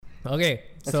Okay,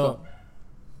 Let's so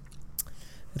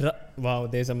go. wow,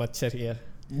 there's a machar here.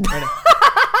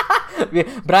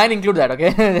 Brian, include that,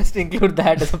 okay? Just include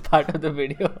that as a part of the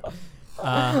video.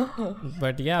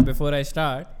 But yeah, before I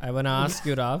start, I wanna ask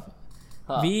you, Rav.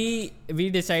 We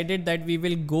decided that we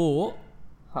will go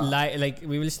like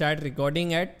we will start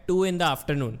recording at 2 in the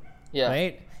afternoon. Yeah.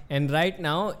 Right? And right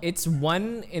now it's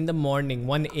 1 in the morning,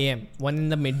 1 a.m., 1 in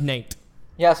the midnight.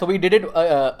 Yeah, so we did it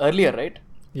earlier, right?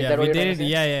 Is Yeah, that what we you're did trying it. to say?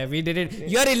 Yeah, we did it.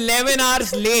 You're 11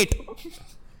 hours late.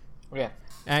 Okay.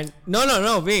 And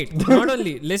no, wait. Not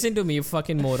only, listen to me, you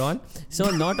fucking moron. So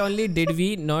not only did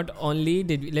we,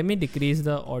 let me decrease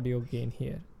the audio gain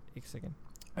here. One second.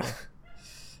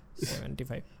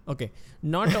 75. Okay.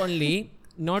 Not only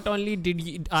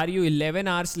are you 11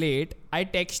 hours late, I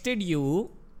texted you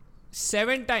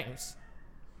 7 times.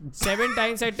 7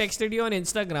 times I texted you on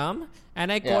Instagram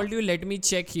and I called you, let me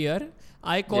check here.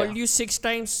 I called you 6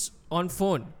 times on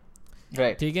phone.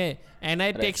 Right. Okay? And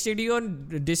I texted you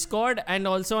on Discord and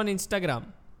also on Instagram.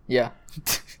 Yeah.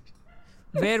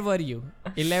 Where were you?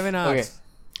 11 hours.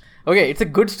 Okay, it's a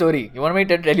good story. You want me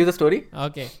to tell you the story?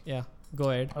 Okay, yeah. Go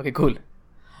ahead. Okay, cool.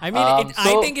 I mean,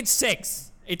 I think it's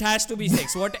sex. It has to be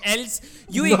sex. What else?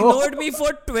 You ignored me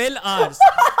for 12 hours.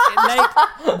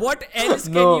 Like, what else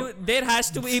can you... There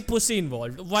has to be pussy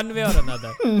involved, one way or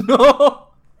another.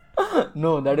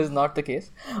 No, that is not the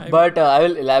case. But I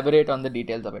will elaborate on the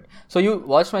details of it. So you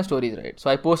watched my stories, right? So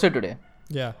I posted today.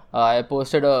 Yeah. I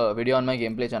posted a video on my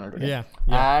gameplay channel today. Yeah.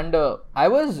 And I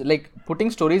was like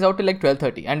putting stories out till like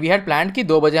 12:30. And we had planned कि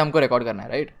 2 बजे हमको record करना है,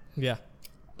 right? Yeah.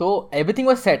 So everything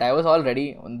was set. I was all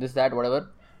ready on this, that, whatever.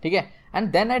 ठीक है?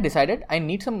 And then I decided I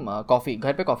need some coffee.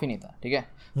 घर पे coffee नहीं था, ठीक है?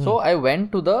 So I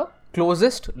went to the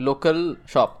closest local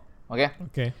shop. Okay?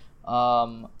 Okay.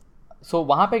 So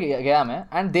वहाँ पे गया मैं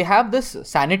and they have this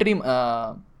sanitary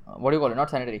what do you call it,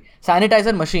 not sanitary,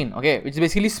 sanitizer machine, okay, which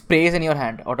basically sprays in your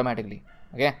hand automatically.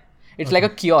 Okay, it's like a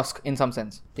kiosk in some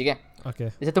sense. ठीक है? Okay.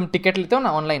 जैसे तुम ticket लेते हो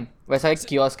ना online, वैसा एक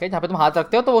kiosk है जहाँ पे तुम हाथ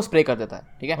रखते हो तो वो स्प्रे कर देता है.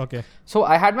 ठीक है? Okay. So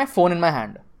I had my phone in my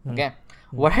hand. Okay.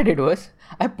 What I did was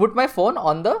I put my phone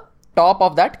on the top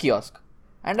of that kiosk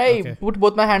and I put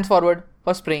both my hands forward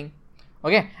for spraying.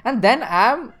 Okay, and then I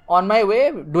am on my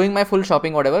way doing my full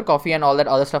shopping, whatever, coffee and all that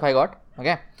other stuff I got.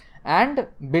 Okay, and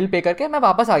bill pay करके मैं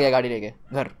वापस आ गया गाड़ी लेके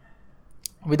घर,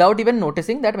 without even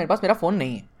noticing that मेरे पास मेरा phone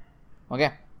नहीं है. Okay,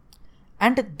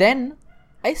 and then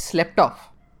I slept off.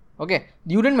 Okay,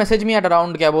 you didn't message me at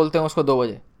around क्या बोलते हैं उसको 2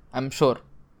 बजे, I'm sure,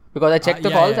 because I checked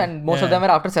the calls and most of them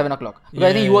were after 7 o'clock. Because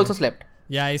I think you also slept.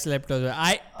 Yeah, I slept as well.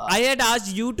 I had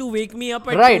asked you to wake me up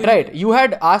at Right. You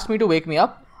had asked me to wake me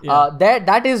up.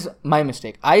 That is my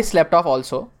mistake. I slept off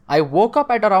also. I woke up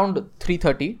at around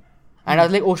 3:30 and I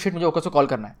was like, oh shit, मुझे ओकर से call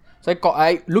करना है. So I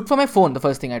looked for my phone, the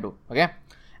first thing I do. Okay,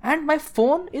 and my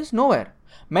phone is nowhere.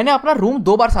 मैंने अपना room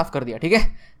 2 बार साफ कर दिया, ठीक है,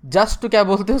 just to क्या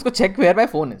बोलते हैं उसको check where my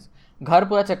phone is. घर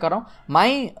पूरा check कर रहा हूँ. My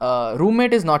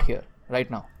roommate is not here right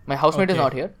now. My housemate is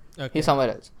not here. He's somewhere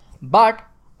else. But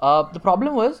the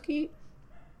problem was कि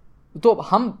तो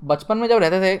हम बचपन में जब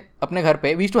रहते थे अपने घर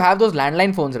पे, we used to have those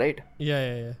landline phones, right?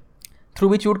 Yeah. Through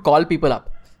which you would call people up.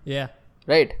 Yeah.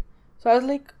 Right? So I was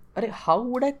like, अरे how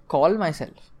would I call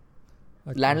myself?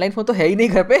 Landline phone तो है ही नहीं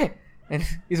घर पे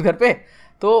इस घर पे.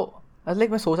 तो I was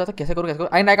like, मैं सोच रहा था कैसे करूँ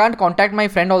and I can't contact my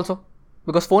friend also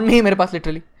because phone नहीं है मेरे पास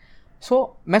literally. So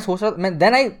मैं सोच रहा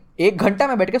then I 1 घंटा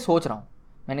मैं बैठ के सोच रहा हूँ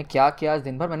मैंने क्या किया आज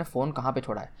दिन भर, मैंने फ़ोन कहाँ पे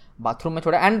छोड़ा है, बाथरूम में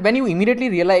छोड़ा है. And when you immediately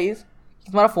realize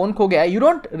कि तुम्हारा फ़ोन खो गया है, यू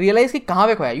डोंट रियलाइज कि कहाँ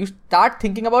पे खोया. You start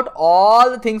thinking about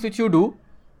all the things which you do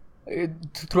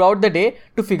throughout the day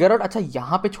to figure out, अच्छा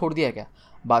यहाँ पे छोड़ दिया है क्या,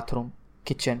 बाथरूम,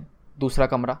 किचन, दूसरा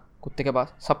कमरा, कुत्ते के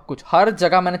पास, सब कुछ, हर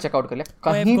जगह मैंने चेकआउट कर लिया,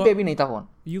 कहीं पे भी नहीं था phone.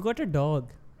 You got a dog.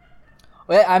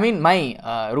 I mean my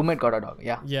roommate got a dog.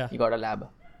 Yeah. He got a lab.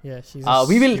 Yeah, she's a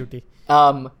we will cutie.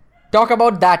 Talk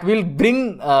about that. We'll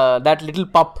bring that little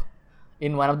pup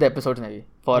in one of the episodes maybe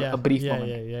for a brief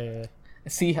moment. Yeah.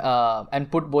 See and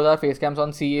put both our face cams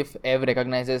on, see if Ev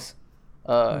recognizes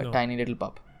tiny little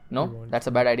pup. No? That's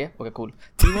a bad idea? Okay, cool.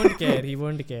 He won't care. He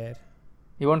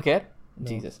won't care? No.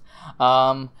 Jesus.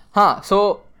 हाँ, so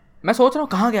मैं सोच रहा हूँ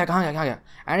कहाँ गया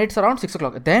and it's around 6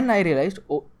 o'clock. Then I realized,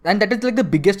 and that is like the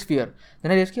biggest fear.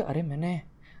 Then I realized कि अरे मैंने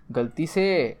गलती से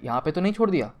यहाँ पे तो नहीं छोड़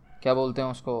दिया, क्या बोलते हैं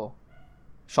उसको,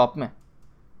 शॉप में.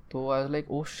 तो I was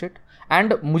like, oh shit.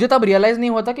 And मुझे तब रियलाइज़ नहीं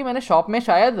हुआ था कि मैंने शॉप में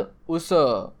शायद उस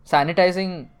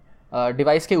सैनिटाइजिंग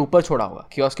डिवाइस के ऊपर छोड़ा होगा,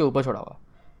 कियोस्क के ऊपर छोड़ा होगा.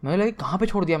 मैं लगा कहाँ पे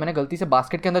छोड़ दिया मैंने, गलती से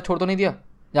बास्केट के अंदर छोड़ तो नहीं दिया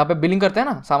जहाँ पे बिलिंग करते हैं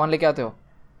ना, सामान लेके आते हो.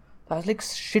 I was like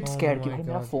shit scared कि भाई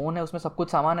मेरा फ़ोन है, उसमें सब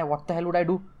कुछ सामान है, what the hell would I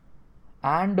do.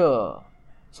 And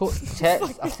so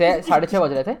 6:30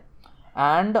 बज रहे थे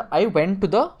and I went to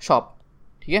the shop.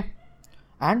 ठीक है,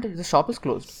 and the shop is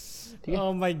closed, ठीक है,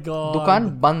 Oh my god. दुकान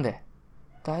बंद है.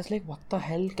 तो I was like what the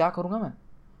hell, क्या करूँगा मैं.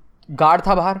 गार्ड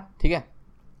था बाहर, ठीक है.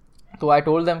 तो आई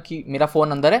टोल्ड देम कि मेरा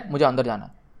फ़ोन अंदर है, मुझे अंदर जाना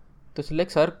है. तो इसलिए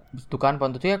सर दुकान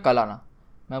बंद होती है, कल आना.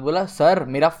 मैं बोला सर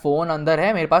मेरा फ़ोन अंदर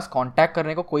है, मेरे पास कांटेक्ट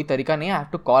करने को कोई तरीका नहीं है, I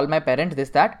have to call my parents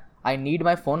this that, I need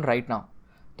my phone right now.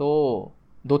 तो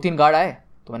 2-3 गार्ड आए,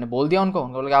 तो मैंने बोल दिया उनको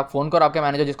बोला आप फ़ोन करो आपके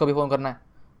मैनेजर जिसको भी फ़ोन करना है.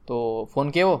 तो फ़ोन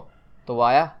किए वो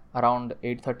आया अराउंड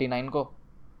 8:39 को.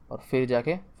 और फिर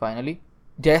जाके फाइनली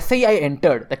जैसे ही I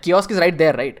entered the kiosk is right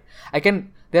there, right, I can,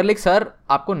 they are like sir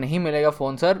आपको नहीं मिलेगा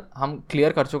फ़ोन सर, हम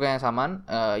क्लियर कर चुके हैं सामान,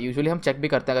 यूजुअली हम चेक भी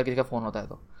करते हैं अगर किसी का फ़ोन होता है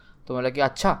तो मैं लगा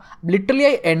अच्छा. Literally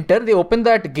I enter, they open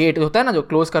that gate, होता है ना जो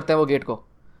क्लोज करते हैं वो गेट को,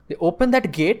 they open that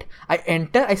gate, I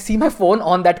enter, I see my phone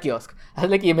on that kiosk.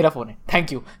 Like ये मेरा फ़ोन है,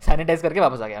 थैंक यू, सैनिटाइज करके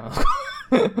वापस आ गया मैं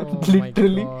उसको.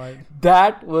 Literally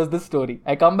that was the story.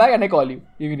 I come back and I call you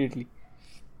immediately.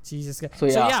 Jesus Christ. So,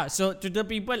 yeah. So to the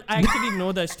people, I actually know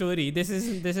the story. This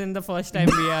isn't the first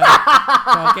time we are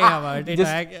talking about it.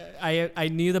 I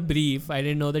knew the brief. I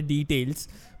didn't know the details.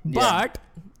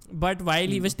 But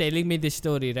while he was telling me this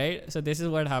story, right? So this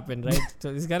is what happened, right?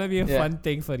 So it's gonna be a fun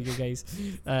thing for you guys.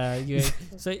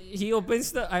 So he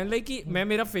opens the. I'm like कि मैं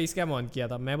मेरा face cam on किया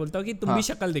था. मैं बोलता हूँ कि तुम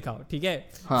भी शक्ल दिखाओ, ठीक है?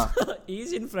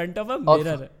 He's in front of a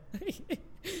mirror.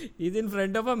 He's in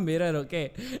front of a mirror, okay,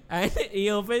 and he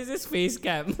opens his face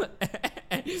cam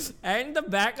and the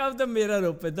back of the mirror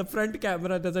opens, the front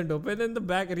camera doesn't open and the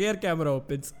back rear camera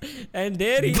opens, and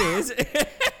there he is.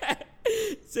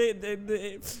 So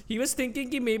he was thinking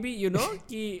कि maybe you know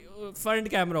कि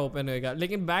front camera open होएगा,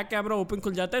 लेकिन back camera open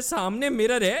खुल जाता है, सामने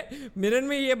mirror है, mirror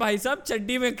में ये भाई साहब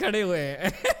चड्डी में खड़े हुए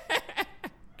हैं.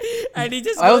 And he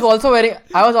just I was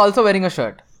also wearing a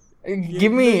shirt.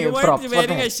 Give me you props. weren't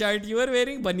wearing a shirt, you were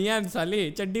wearing banyan, साले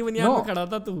चड्डी बनियान में खड़ा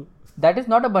था तू. That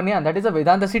is not a banyan, that is a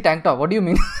Vedantasi tank top. What do you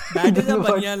mean? That is a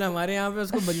banyan. हमारे यहाँ पे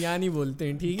उसको बनियान ही बोलते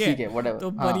हैं, ठीक है? ठीक है, whatever.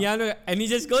 तो बनियान में, and he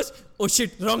just goes, oh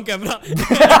shit, wrong camera.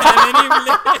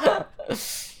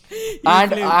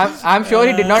 And I'm sure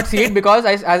he did not see it because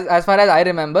as far as I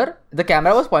remember, the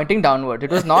camera was pointing downward.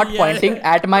 It was not pointing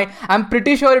at my. I'm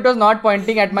pretty sure it was not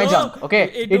pointing at my junk. Okay,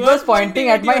 it was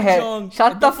pointing at my head.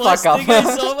 Shut the fuck up. The first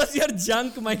thing I saw was your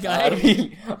junk, my guy.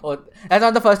 Really? Oh, that's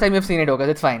not the first time you've seen it, okay?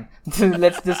 It's fine.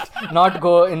 Let's just not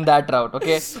go in that route,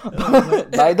 okay?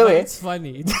 By the way, it's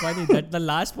funny that the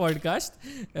last podcast,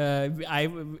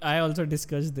 I also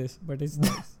discussed this, but it's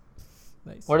nice.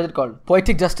 Nice. What is it called?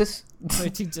 Poetic justice?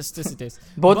 Poetic justice it is.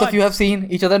 Both of you have seen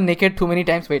each other naked too many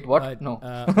times. Wait, what? No.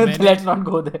 Let's not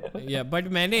go there. Yeah, but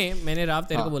मैंने राव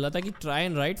तेरे को बोला था कि try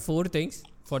and write 4 things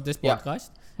for this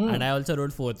podcast, and I also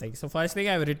wrote 4 things. So first thing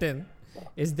I've written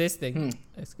is this thing.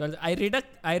 It's called, I read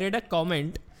a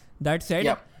comment that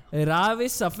said, Rav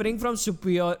is suffering from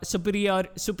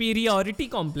superiority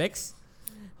complex.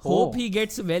 Hope he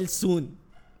gets well soon.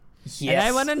 Yes. And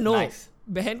I wanna know. Nice.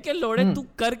 बहन के लोड़े तू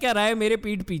कर क्या रहा है मेरे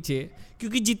पीठ पीछे,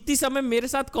 क्योंकि जितनी समय मेरे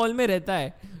साथ कॉल में रहता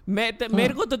है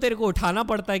मेरे को तो तेरे को उठाना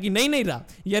पड़ता है कि नहीं रहा,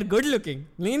 यू आर गुड लुकिंग,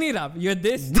 नहीं रहा, यू आर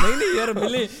दिस, नहीं यू आर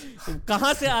मिले.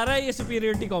 कहाँ से आ रहा है ये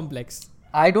superiority complex?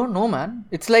 I don't know, man.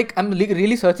 It's like I'm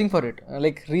really searching for it,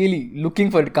 like really looking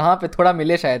for it. कहाँ पे थोड़ा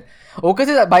मिले शायद.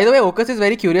 By the way, Okus is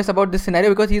very curious about this scenario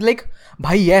because he's like,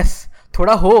 भाई yes,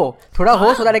 थोड़ा हो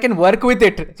so that I can work with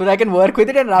it,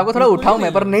 and Rao को थोड़ा उठाऊं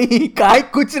मैं, पर नहीं, काय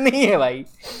कुछ नहीं है भाई.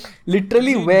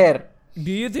 Literally where?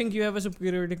 Do you think you have a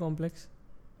superiority complex?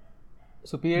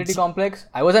 Superiority complex?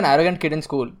 I was an arrogant kid in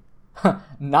school.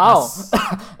 Now,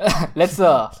 let's it's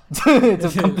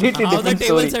a completely how different the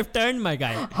tables story. have turned, my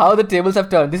guy. How the tables have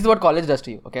turned. This is what college does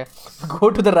to you, okay? Go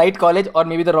to the right college or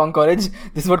maybe the wrong college.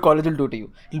 This is what college will do to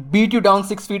you. It'll beat you down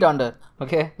 6 feet under,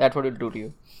 okay? That's what it'll do to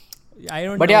you. I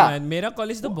don't know, man. मेरा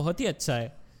college तो बहुत ही अच्छा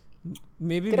है.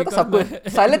 Maybe तेरा तो सब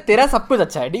कुछ साले, तेरा सब कुछ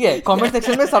अच्छा है, ठीक है? कमेंट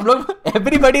सेक्शन में सब लोग,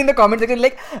 everybody in the comment section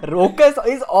like Okus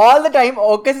is all the time,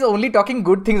 Okus is only talking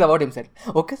good things about himself.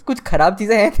 Okus, कुछ खराब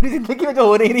चीजें हैं तेरी जिंदगी में जो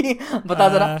हो नहीं रही, बता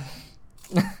जरा.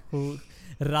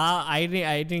 I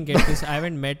didn't get this. I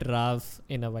haven't met Rav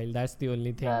in a while. That's the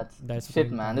only thing. That's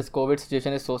shit, man. This COVID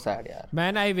situation is so sad, yaar.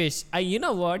 Man, I wish. You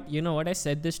know what? I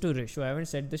said this to Rishu. I haven't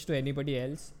said this to anybody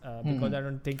else because I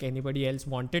don't think anybody else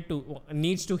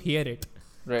needs to hear it.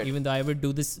 Right. Even though I would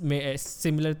do this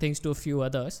similar things to a few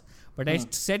others, but I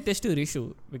said this to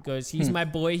Rishu because he's my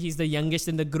boy. He's the youngest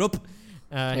in the group.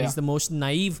 He's the most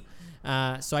naive.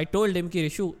 So I told him कि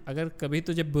Rishu, अगर कभी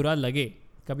तुझे बुरा लगे,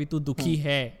 कभी तू दुखी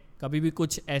है, कभी भी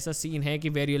कुछ ऐसा सीन है कि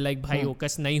वेर यू लाइक भाई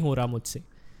ओकस नहीं हो रहा मुझसे,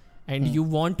 and you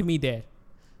want me there,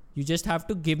 you just have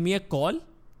to give me a call.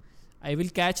 I will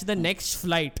catch the next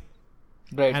flight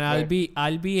and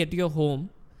I'll be at your home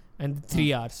in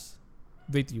 3 hours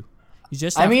with you. You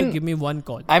just I have mean- to give me one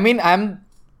call. I mean, I'm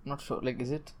not sure. Like,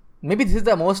 is it? Maybe this is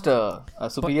the most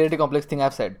superiority complex thing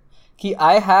I've said. Ki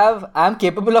I'm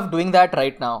capable of doing that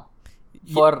right now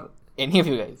for any of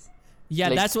you guys. Yeah,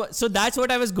 like- that's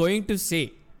what I was going to say.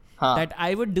 Huh. That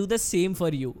I would do the same for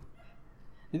you.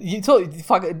 So,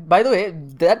 by the way,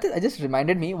 that just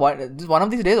reminded me. One of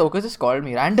these days, Okas just called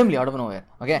me randomly out of nowhere.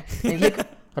 Okay, and he's like,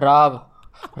 Rav,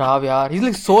 yaar. He's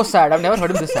like so sad. I've never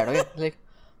heard him this sad. Okay, he's like,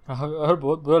 Rav, yaar,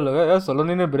 बहुत बुरा लगा यार.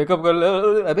 Saloni ने breakup कर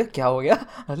लिया. अबे क्या हो गया?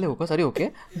 I was like, Okas, are you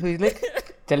okay? So he's like,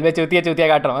 चल मैं चूतिया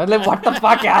काट रहा हूँ. I was like, what the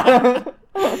fuck यार?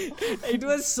 It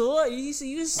was so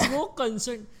he was so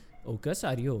concerned. Okas,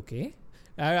 are you okay?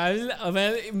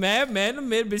 मैं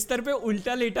मेरे बिस्तर पे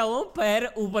उल्टा लेटा हुआ पैर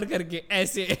ऊपर करके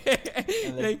ऐसे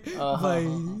like भाई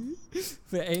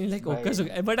like Okas,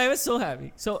 but I was so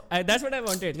happy. So that's what I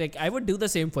wanted. Like I would do the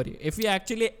same for you. If you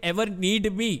actually ever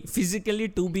need me physically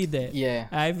to be there, Yeah.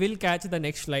 I will catch the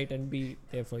next flight and be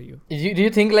there for you. Do you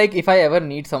think like if I ever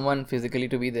need someone physically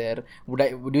to be there,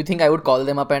 would you think I would call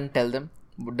them up and tell them?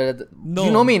 No.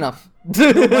 You know me enough.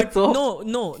 But So-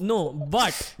 no.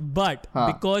 But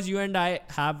because you and I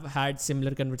have had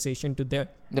similar conversation to there,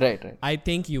 Right. I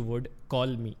think you would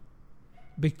call me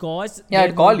because Yeah, there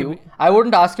I'd call would you. be- I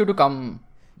wouldn't ask you to come.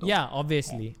 Yeah,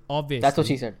 obviously. That's what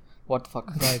she said. What the fuck?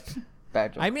 Right.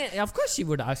 Bad joke. I mean, of course she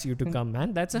would ask you to come,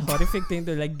 man. That's a horrific thing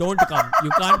to like. Don't come.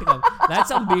 You can't come. That's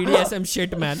some BDSM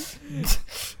shit, man.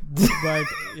 But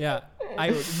yeah,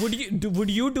 would you do? Would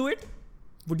you do it?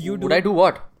 Would you do? Would I do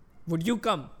what? Would you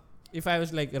come if I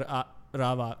was like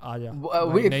Rava, Aja?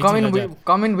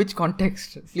 Come in which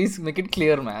context? Please make it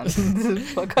clear, man.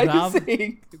 What are you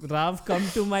saying? Rav, come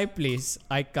to my place.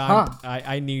 I can't.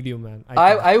 I need you, man.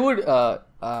 I would.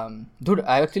 Dude,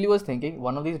 I actually was thinking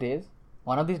one of these days,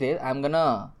 I'm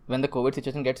gonna, when the COVID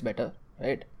situation gets better,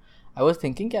 right? I was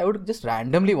thinking I would just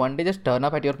randomly one day just turn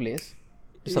up at your place.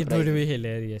 It would be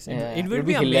hilarious. Yeah, it would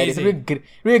be hilarious. amazing. It would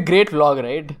be a great vlog,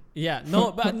 right? Yeah,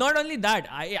 no, but not only that.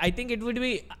 I think it would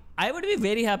be. I would be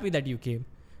very happy that you came.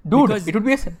 Dude, Because- it would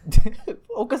be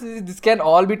because this can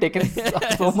all be taken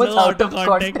so much out of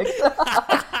context.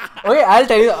 Okay, I'll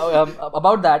tell you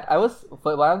about that.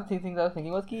 One of the things I was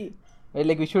thinking was ki, well,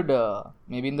 like we should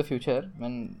maybe in the future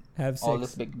when Have all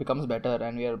sex. this becomes better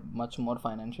and we are much more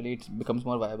financially, it becomes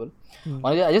more viable.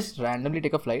 One day I just randomly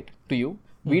take a flight to you.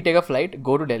 We take a flight,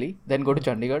 go to Delhi, then go to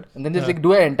Chandigarh, and then just like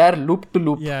do an entire loop to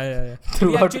loop. Yeah.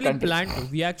 Throughout the country.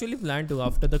 We actually plan to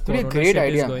after the be a corona great shit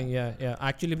idea. is going. Yeah.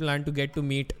 Actually plan to get to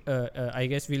meet. I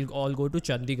guess we'll all go to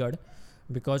Chandigarh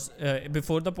because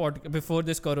before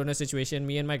this corona situation,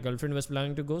 me and my girlfriend was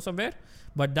planning to go somewhere,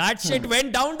 but that shit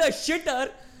went down the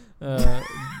shitter.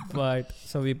 But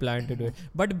so we plan to do it.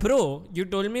 But bro, you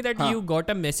told me that you got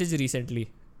a message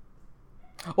recently.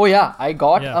 Oh yeah, I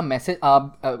got Yeah. a message.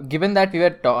 Given that we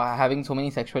were having so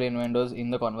many sexual innuendos in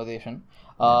the conversation,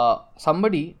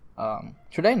 somebody,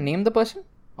 should I name the person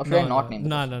or should I not name? The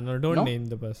person? No. Don't No? name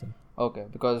the person. Okay,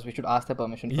 because we should ask their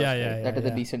permission first. Yeah, right? yeah, That is a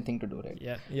yeah. decent thing to do, right?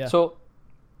 Yeah. So,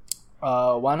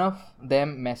 one of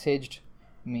them messaged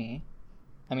me.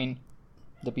 I mean,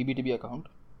 the PBTB account.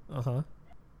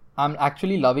 I'm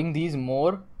actually loving these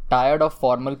more. Tired of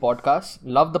formal podcasts.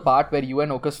 Love the part where you and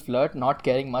Okas flirt, not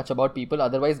caring much about people.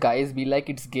 Otherwise, guys be like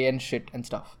it's gay and shit and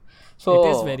stuff. So It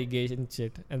is very gay and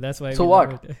shit, and that's why. So we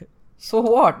what? love it. So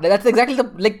what? That's exactly the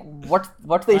like.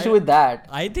 What's the issue with that?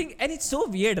 I think, and it's so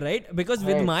weird, right? Because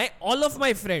with Right. all of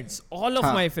my friends,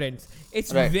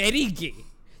 it's Right. very gay.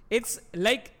 It's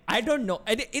like I don't know,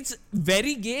 and it's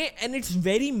very gay and it's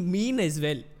very mean as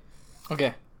well,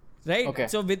 Okay. right? Okay.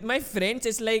 So with my friends,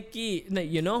 it's like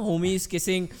homies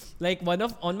kissing. Like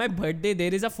on my birthday,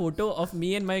 there is a photo of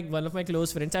me and one of my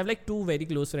close friends. I have like two very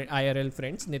close IRL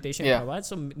friends, Nitesh and Yeah. Prabhat.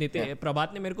 So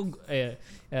Prabhat ने मेरे को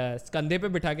कंधे पे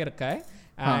बिठा के रखा है,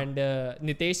 and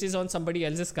Nitesh is on somebody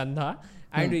else's kandha,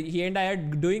 and he and I are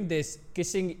doing this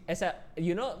kissing. As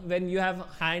when you have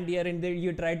hand here and there,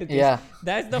 you try to kiss. Yeah.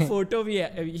 That's the photo he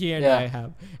and I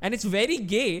have, and it's very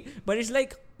gay, but it's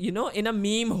like in a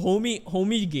meme,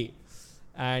 homie gay.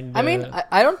 And I mean,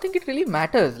 I don't think it really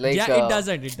matters. Like, it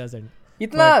doesn't.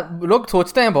 इतना लोग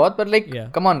सोचते हैं बहुत, but like, Yeah.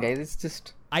 come on, guys, it's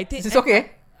just. I think It's okay.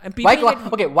 and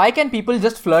people Why can people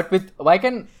just flirt with? Why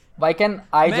can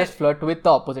I Man- just flirt with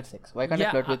the opposite sex? Why can't I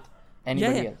Yeah, flirt with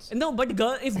anybody else? No, but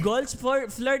if girls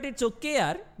flirt, it's okay,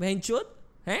 यार. बहनचोद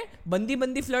हैं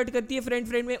बंदी flirt करती है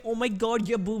friend में. Oh my god,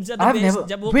 your boobs are the best.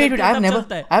 जब वो करती है, तब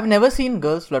चलता है. I've never seen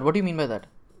girls flirt. What do you mean by that?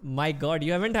 My god,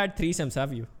 you haven't had threesomes,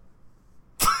 have you?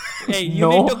 Hey, you No.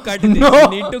 need to cut this. No. You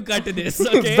need to cut this,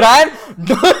 okay?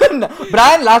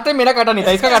 Brian last time मेरा कटा नहीं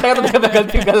था, इसका काटेगा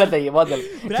तो गलत है ये, बहुत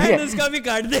गलत. Brian, उसका भी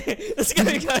काट दे.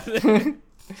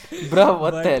 Bro,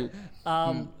 what the hell?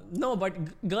 No, but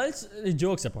girls,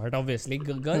 jokes apart, obviously,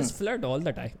 girls flirt all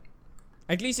the time.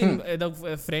 At least in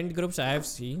the friend groups I have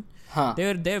seen,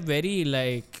 they're very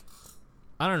like,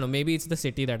 I don't know. Maybe it's the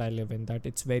city that I live in. That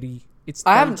it's very. It's.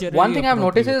 One thing I've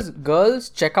noticed is girls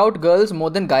check out girls more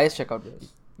than guys check out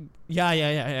girls.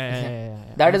 Yeah.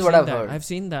 That is what I've heard. I've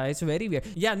seen that. It's very weird.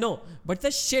 Yeah, no, but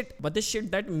the shit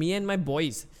that me and my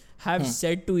boys have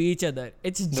said to each other,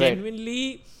 it's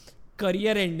genuinely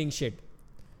career-ending shit.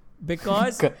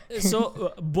 Because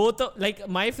both of, like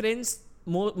my friends,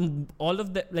 all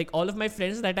of my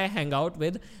friends that I hang out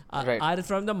with are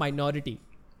from the minority.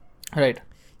 Right.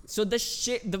 So the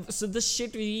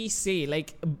shit we say,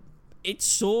 like, it's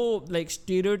so like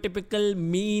stereotypical,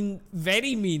 mean,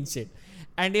 very mean shit.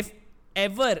 And if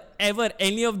ever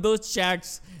any of those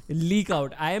chats leak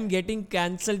out, I am getting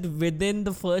cancelled within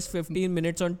the first 15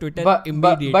 minutes on Twitter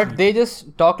immediately. But they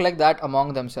just talk like that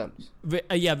among themselves.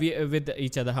 With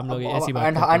each other. हम लोग ऐसी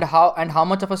बात करते हैं. And how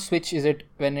much of a switch is it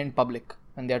when in public,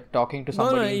 when they are talking to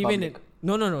somebody in public?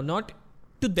 No, not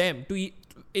to them.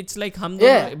 It's like हम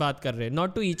दोनों बात कर रहे हैं,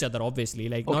 not to each other, obviously.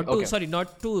 Like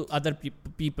not to other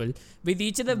people. With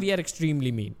each other, we are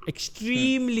extremely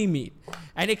mean,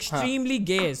 and extremely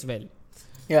gay as well.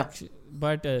 Yeah.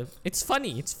 But it's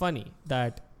funny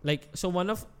that, like, so one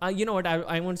of you know what,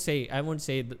 I won't say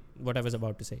what I was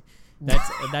about to say.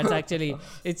 That's actually,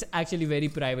 it's actually very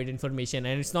private information,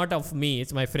 and it's not of me,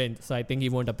 it's my friend, so I think he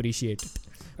won't appreciate it.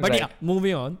 But yeah,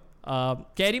 moving on.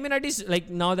 Carrie Minati's, like,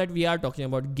 now that we are talking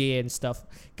about gay and stuff,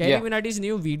 Carrie Minati's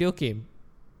new video came,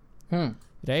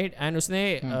 right? And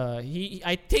usne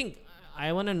I think,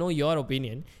 I want to know your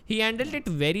opinion. He handled it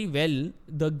very well,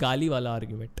 the gali wala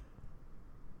argument.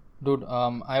 Dude,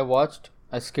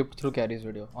 I skipped through Carrie's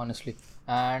video, honestly.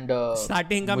 And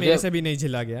starting का मेरे से भी नहीं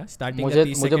झिला गया. Starting का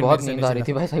 30 मुझे बहुत नींद आ रही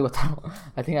थी भाई, सही बता रहा हूँ.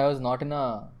 I think I was not in a,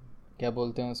 क्या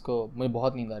बोलते हैं उसको, मुझे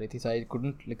बहुत नींद आ रही थी, so I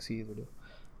couldn't like see his video.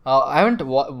 I haven't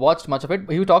watched much of it.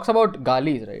 He talks about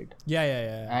galis, right?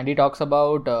 Yeah. And he talks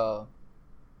about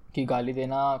कि गाली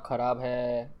देना खराब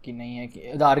है कि नहीं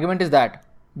है. The argument is that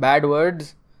bad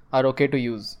words are okay to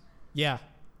use. Yeah.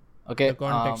 Okay. The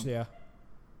context,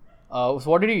 So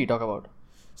what did he talk about?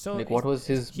 So like, what was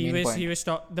his main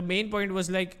point? The main point was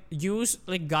like, use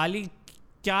like गाली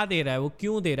क्या दे रहा है, वो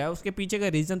क्यों दे रहा है, उसके पीछे का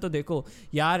रीज़न तो देखो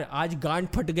यार. आज गांड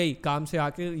फट गई, काम से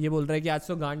आके ये बोल रहा है कि आज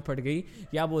तो गांड फट गई,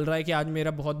 या बोल रहा है कि आज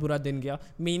मेरा बहुत बुरा दिन गया.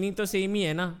 मीनिंग तो सेम ही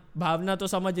है ना, भावना तो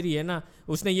समझ रही है ना.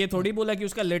 उसने ये थोड़ी बोला कि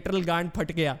उसका लिटरल गांड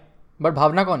फट गया. बट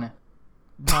भावना कौन है?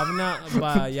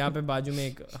 भावना यहाँ पे बाजू में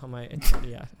एक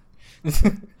हमारे यार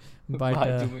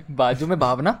बाजू में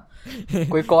भावना,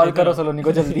 कोई कॉल करो सलोनी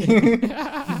को जल्दी.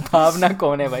 भावना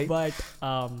कौन है भाई?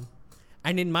 But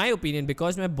and in my opinion,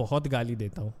 because मैं बहुत गाली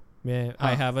देता हूँ, I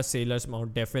have a sailor's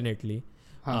mouth definitely,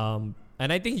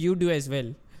 and I think you do as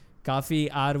well. काफी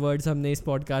R words हमने इस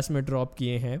podcast में drop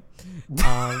किए हैं.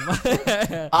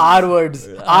 R words,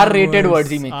 R-rated words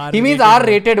he means. He means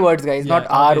R-rated words, guys, not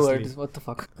R words. What the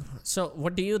fuck? So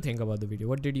what do you think about the video?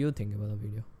 What did you think about the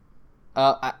video?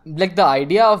 Like the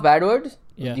idea of bad words?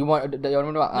 Yeah. You want me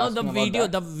to ask? No, the video,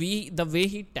 the way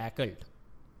he tackled.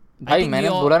 भाई मैंने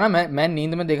बोला ना, मैं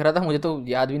नींद में देख रहा था, मुझे तो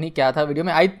याद भी नहीं क्या था वीडियो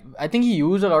में. I think he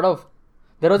used a lot of,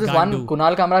 there was this one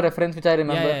Kunal Kamra reference which I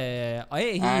remember.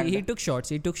 Yeah. He took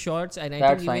shots, and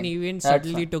I think even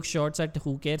suddenly took shots at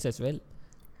Who Cares as well.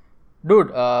 Dude,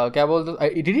 क्या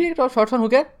बोलते, did he take shots on Who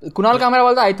Cares? Kunal Kamra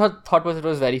बोलता, I thought it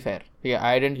was very fair. Yeah,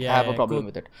 I didn't have a problem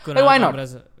with it. Like, why not?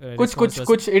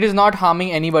 कुछ it is not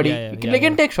harming anybody. They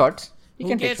can take shots.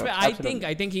 Who Cares?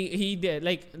 I think he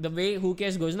like the way Who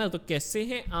Cares goes ना, तो कैसे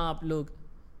हैं आप लोग,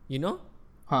 you know?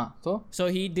 हाँ, so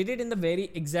he did it in the very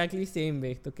exactly same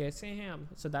way. तो कैसे हैं आप?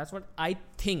 So that's what I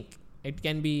think. It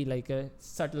can be like a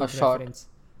subtle reference.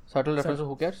 Subtle reference to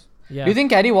Who Cares? Yeah. Do you think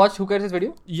Carrie watched Who Cares'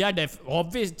 video? Yeah,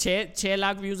 obvious. 6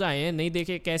 lakh views आए हैं, नहीं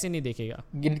देखे कैसे नहीं देखेगा?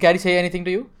 Did Carrie say anything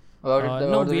to you about it?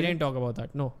 No, we didn't talk about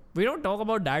that. No, we don't talk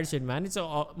about that shit, man. It's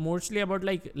mostly about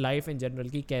like life in general,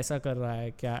 कि कैसा कर रहा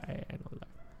है, क्या है, and all that.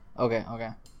 Okay.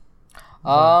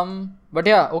 But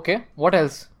yeah, okay. What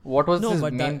else? What was his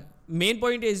main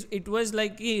point is, it was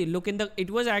like, it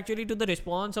was actually to the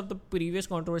response of the previous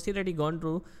controversy that he gone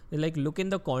through, like, look in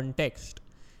the context.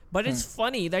 But it's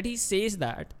funny that he says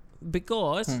that,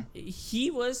 because he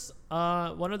was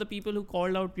one of the people who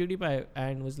called out PewDiePie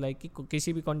and was like,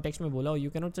 किसी भी context में बोला, you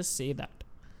cannot just say that.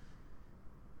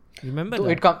 Remember so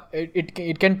that?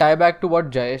 It can tie back to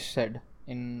what Jayesh said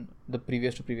in the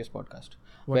previous podcast,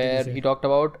 where he talked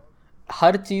about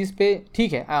हर चीज पे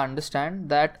ठीक है, I understand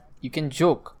that you can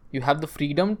joke, you have the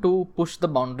freedom to push the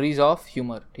boundaries of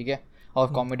humor, ठीक है, or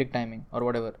comedic timing or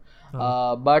whatever,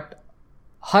 but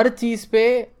हर चीज पे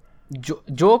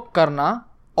joke करना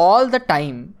all the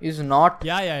time is not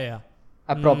yeah.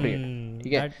 appropriate.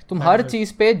 ठीक है, तुम हर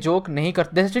चीज पे जोक नहीं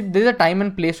करते. there is a time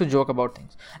and place to joke about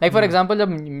things. Like for example, जब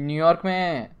न्यूयॉर्क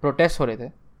में प्रोटेस्ट हो रहे थे,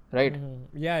 right?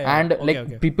 And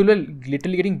like people were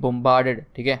literally getting bombarded.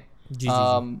 ठीक है,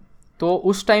 तो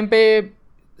उस टाइम पे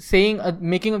saying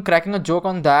cracking a joke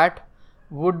on that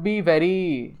would be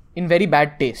in very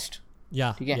bad taste.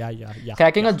 Yeah.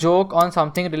 Cracking a joke on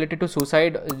something related to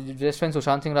suicide just when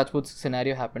Sushant Singh Rajput's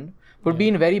scenario happened would be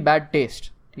in very bad taste.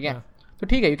 ठीक है, तो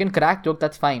ठीक है, you can crack joke,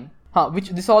 that's fine.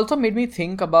 Which this also made me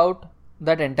think about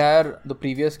that the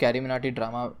previous Carrie Minati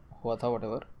drama हुआ था,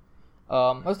 whatever.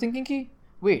 I was thinking कि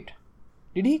wait,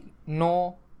 did he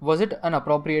know, was it an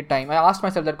appropriate time? I asked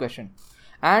myself that question,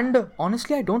 and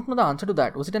honestly I don't know the answer to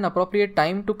that. Was it an appropriate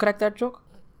time to crack that joke?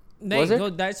 No,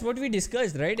 that's what we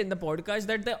discussed, right, in the podcast,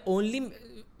 that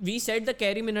we said the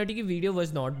Carrie Minati video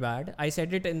was not bad. I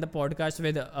said it in the podcast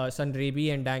with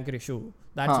Sanrebi and Dank Rishu.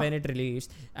 That's when it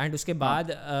released. And uske baad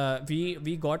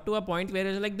we got to a point where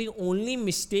it was like the only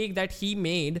mistake that he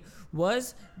made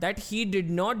was that he did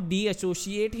not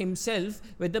de-associate himself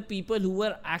with the people who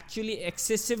were actually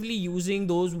excessively using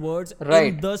those words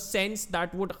in the sense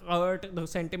that would hurt the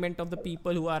sentiment of the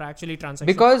people who are actually transsexual.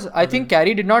 Because I think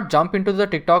Carrie did not jump into the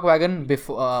TikTok wagon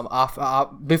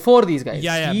before these guys.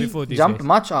 He before these jumped guys.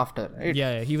 Much after. Right?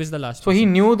 Yeah, he was the last. So he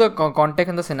knew the context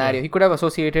and the scenario. Yeah. He could have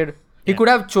associated. He could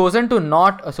have chosen to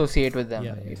not associate with them.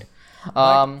 Right?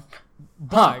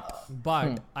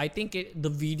 But I think the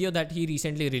video that he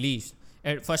recently released,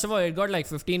 first of all, it got like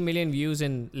 15 million views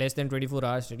in less than 24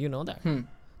 hours. Did you know that?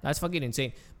 That's fucking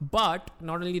insane. But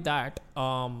not only that,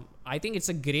 I think it's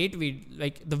a great video.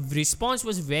 Like the response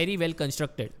was very well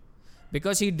constructed,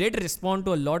 because he did respond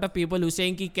to a lot of people who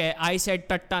saying ki I said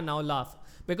tatta, now laugh.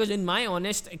 Because in my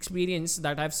honest experience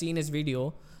that I've seen his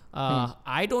video,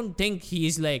 I don't think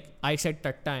he's like I said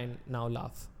tatta and now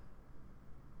laugh.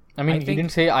 I mean, he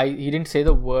didn't say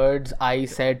the words I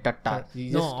said tatta.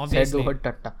 He just said the word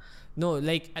tatta. No,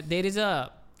 like there is a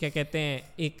क्या कहते हैं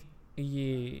एक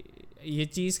ये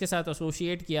चीज़ के साथ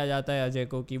associate किया जाता है अजय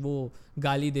को कि वो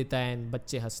गाली देता है एंड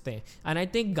बच्चे हंसते हैं. एंड आई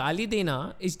थिंक गाली देना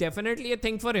is definitely a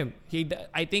thing for him. He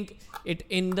I think it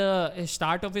in the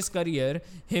start of his career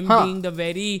him being the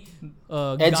very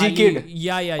edgy kid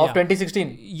of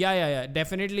 2016. Yeah,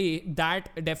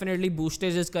 definitely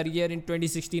boosted his career in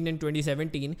 2016 and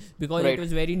 2017 because it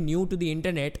was very new to the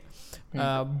internet.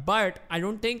 But I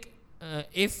don't think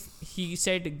if he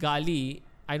said gali,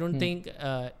 I don't think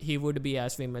he would be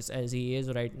as famous as he is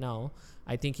right now.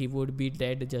 I think he would be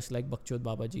dead just like Bakchod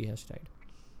Babaji has died.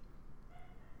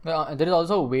 There is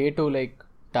also a way to like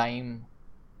time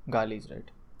galis,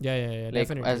 right? Yeah, like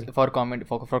definitely. As for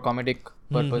comedic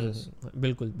purposes.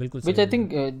 Bilkul. Which I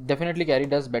think definitely Carrie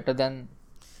does better than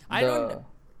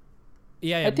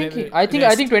Yeah. I think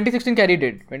 2016 Carrie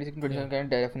did. 2016 Carrie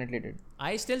definitely did.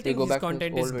 I still think his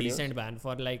content is decent, man.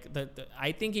 For like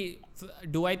I think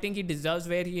he deserves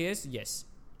where he is? Yes,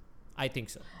 I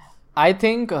think so. I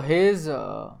think his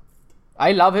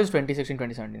I love his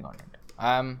 2016-2017 content.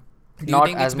 Not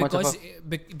as much of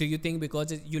a... Do you think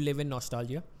because you live in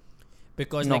nostalgia?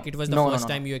 Because like it was the first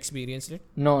time you experienced it?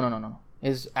 No.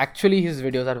 His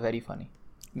videos are very funny.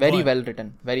 Very well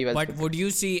written. Very well But would you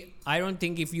see... I don't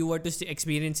think if you were to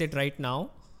experience it right now,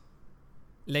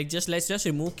 like let's just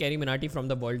remove Carrie Minati from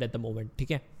the world at the moment.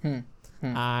 Okay?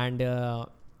 And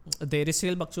there is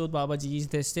still Bakchod Babaji,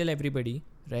 there's still everybody,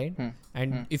 right?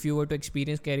 And if you were to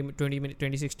experience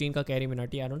 2016 ka Carrie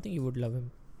Minati, I don't think you would love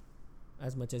him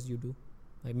as much as you do.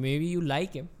 Like maybe you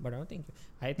like him, but I don't think...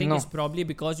 I think it's probably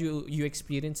because you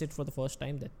experience it for the first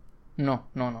time then.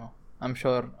 No. I'm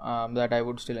sure that I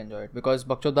would still enjoy it because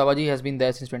Bakchod Babaji has been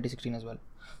there since 2016 as well.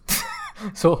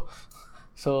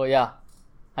 so yeah,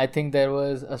 I think there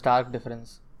was a stark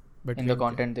difference in the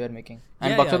content they were making.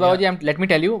 And Bakchod Babaji, let me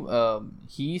tell you,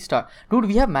 dude,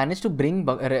 we have managed to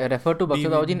refer to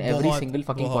Bakchod Babaji in every single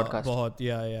fucking podcast.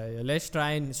 Yeah. Let's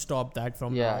try and stop that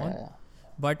from now on. Yeah.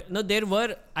 But no,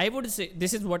 I would say,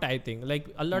 this is what I think. Like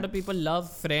a lot of people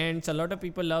love Friends, a lot of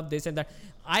people love this and that.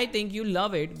 I think you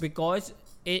love it because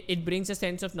it brings a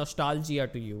sense of nostalgia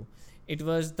to you. It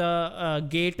was the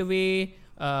gateway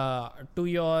to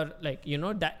your, like, you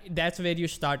know, that's where you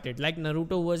started. Like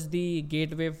Naruto was the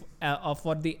gateway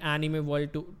for the anime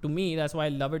world to me. That's why I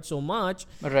love it so much.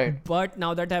 Right. But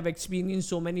now that I've experienced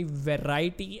so many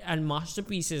variety and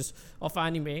masterpieces of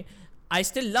anime, I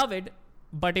still love it.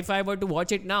 But if I were to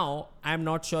watch it now, I'm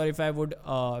not sure if I would,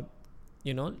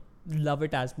 love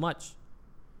it as much.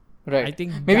 Right. I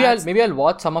think maybe I'll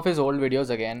watch some of his old videos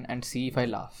again and see if I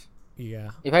laugh.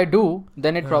 Yeah. If I do,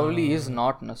 then it probably is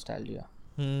not nostalgia.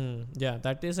 Yeah,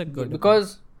 that is a good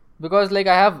because like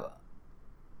I have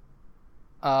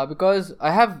because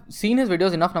I have seen his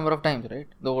videos enough number of times, right?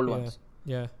 The old ones.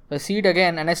 Yeah. If I see it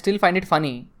again and I still find it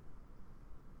funny,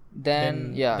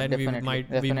 then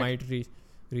definitely. we might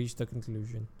reach the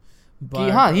conclusion.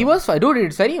 He was, dude,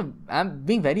 it's very, I'm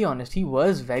being very honest, he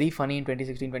was very funny in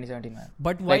 2016, 2017, man.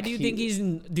 But why do you think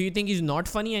he's not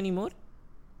funny anymore?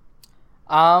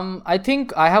 I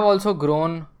think I have also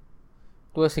grown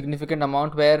to a significant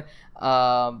amount where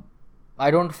I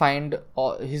don't find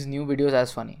his new videos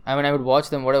as funny. I mean, I would watch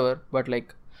them, whatever, but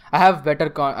like I have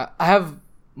I have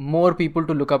more people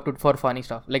to look up to for funny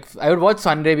stuff. Like I would watch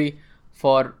Sunrabi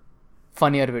for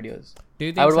funnier videos. Do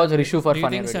you think I would watch Rishu for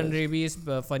funnier videos. Do you think Sunrabi is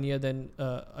funnier than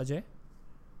Ajay?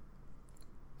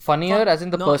 Funnier as in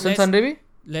the person Sunrabi?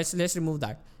 Let's remove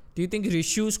that. Do you think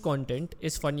Rishu's content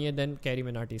is funnier than Carrie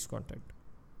Minati's content?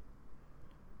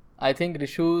 I think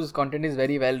Rishu's content is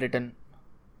very well written.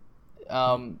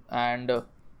 I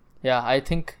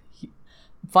think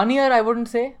funnier, I wouldn't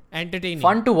say. Entertaining.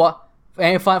 Fun to watch.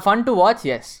 Fun to watch,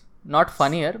 yes. Not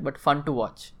funnier, but fun to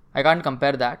watch. I can't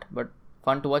compare that, but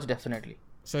fun to watch definitely.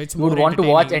 So it's you more would want to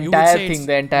watch the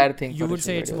entire thing. You would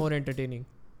say it's more entertaining.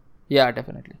 Yeah,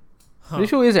 definitely.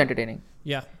 Rishu is entertaining.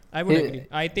 Yeah, I would agree.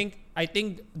 I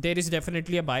think there is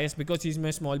definitely a bias because he's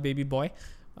my small baby boy,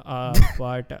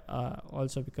 but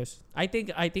also because I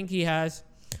think he has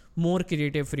more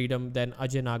creative freedom than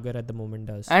Ajay Nagar at the moment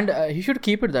does. And he should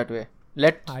keep it that way.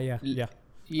 I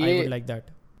would like that.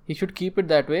 He should keep it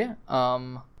that way.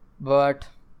 But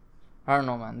I don't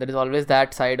know, man. There is always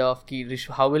that side of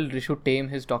how will Rishu tame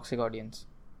his toxic audience?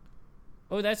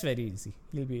 Oh, that's very easy.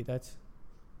 That's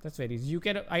very easy.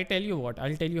 I'll tell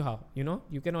you how.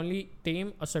 You can only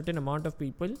tame a certain amount of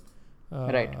people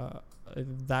right.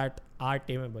 That are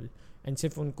tameable. And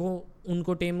सिर्फ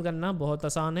उनको टेम करना बहुत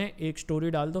आसान है. एक story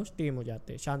डाल दो, टेम हो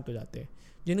जाते हैं, शांत हो जाते हैं.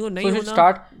 जिनको नहीं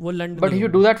होना वो लंड. But you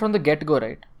do that from the get go,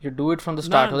 right? You do it from the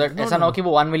start, so that ऐसा ना हो कि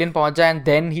वो 1 million पहुंच जाए and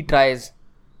then he tries.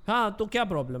 हाँ, तो क्या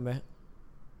प्रॉब्लम है?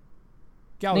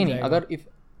 क्या नहीं,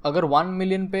 अगर 1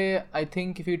 million पे I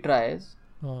think if he tries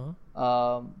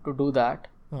to do that,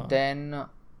 then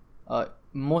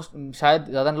शायद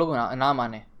ज़्यादा लोग ना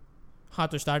माने. हाँ,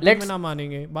 तो स्टार्टिंग में ना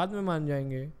मानेंगे, बाद में मान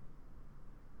जाएंगे.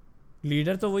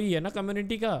 लीडर तो वही है ना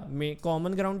कम्युनिटी का,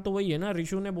 कॉमन ग्राउंड तो वही है ना.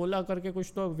 रिशु ने बोला करके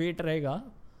कुछ तो वेट रहेगा.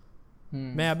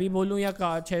 मैं अभी बोलूं या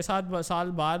 6-7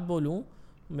 साल बाद बोलूं,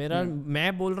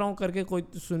 मैं बोल रहा हूं करके कोई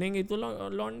सुनेंगे तो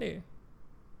लौंडे.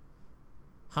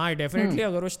 हाँ, डेफिनेटली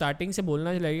अगर वो स्टार्टिंग से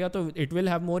बोलना लगेगा तो it will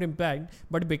have more impact.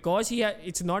 But because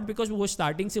it's not because वो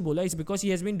स्टार्टिंग से बोला, it's because he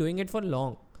has been doing it for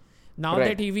long. Now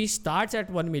that he starts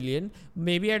at 1 million,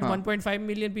 maybe at 1.5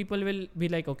 million people will be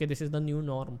like, okay, this is the new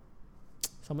norm.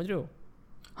 समझ रहे हो?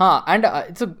 हाँ, and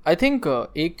I think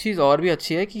एक चीज और भी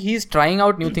अच्छी है कि he is trying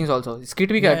out new things also. Skit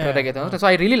भी कर रहे थे, so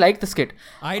I really like the skit.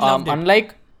 I loved it. Unlike,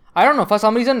 I don't know, for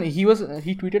some reason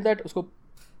he tweeted that उसको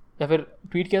या फिर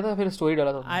ट्वीट किया था फिर स्टोरी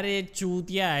डाला था. अरे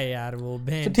चूतिया है यार वो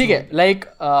बहन. तो ठीक है, like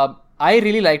I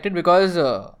really liked it because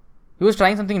he was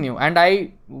trying something new and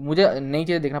मुझे नई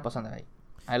चीजें देखना पसंद है.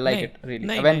 I like it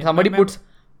really. When somebody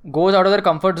goes out of their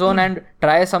comfort zone and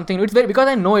tries something new, it's very, because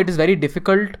I know it is very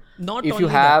difficult. If you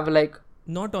have like,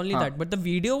 not only that, but the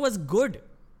video was good.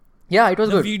 Yeah, it was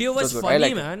good. The video was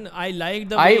funny, man. I liked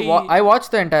the way. I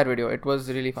watched the entire video. It was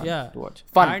really fun to watch.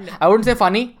 Fun. I wouldn't say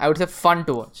funny. I would say fun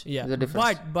to watch. Yeah. There's a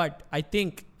difference. But I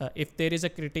think if there is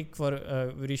a critic for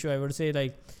Rishu, I would say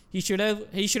like he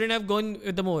shouldn't have gone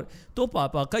with the more. तो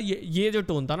पापा का ये जो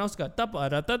tone था ना उसका, तब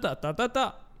रता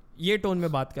ये टोन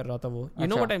में बात कर रहा था वो. You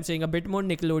know what I'm saying? A bit more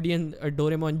Nickelodeon,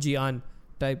 Doraemon, Jian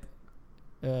type.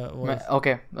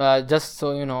 Okay. Just so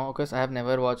you know, because I have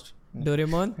never watched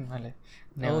Doraemon.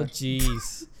 Never. Oh jeez,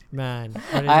 man.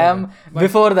 I am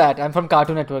before that. I'm from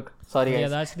Cartoon Network. Sorry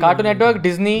guys. That's Cartoon Network,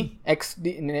 Disney,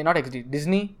 not XD,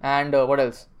 Disney, and what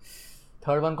else?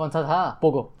 Third one कौन सा था?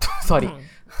 Pogo. Sorry.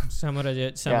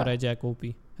 Samurai Jack OP.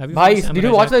 Have you? Bhai, did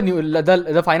you watch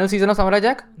the final season of Samurai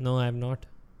Jack? No, I have not.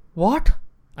 What?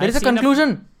 There is a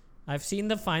conclusion. I've seen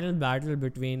the final battle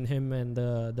between him and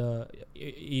the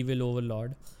evil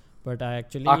overlord, but I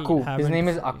actually haven't. His name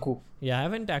is Aku. Yeah, I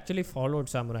haven't actually followed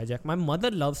Samurai Jack. My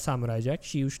mother loves Samurai Jack.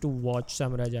 She used to watch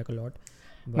Samurai Jack a lot.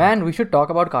 Man, we should talk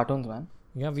about cartoons, man.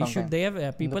 Yeah, we should. They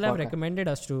have people have recommended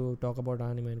us to talk about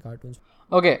anime and cartoons.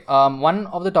 Okay, one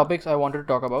of the topics I wanted to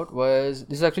talk about was,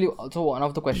 this is actually also one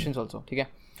of the questions also. Okay.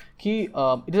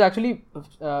 It is actually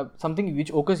something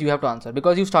which Okus you have to answer,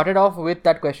 because you started off with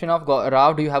that question of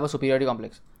Rav, do you have a superiority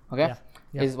complex? Okay,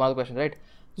 yeah. Is one of the questions, right?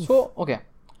 So okay,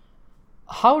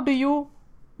 how do you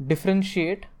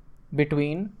differentiate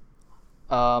between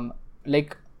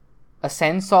like a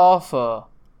sense of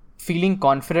feeling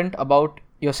confident about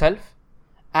yourself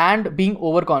and being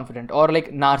overconfident or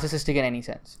like narcissistic in any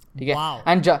sense. Okay? Wow.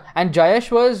 And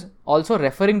Jayesh was also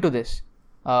referring to this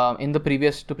in the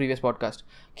previous podcast.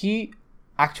 Ki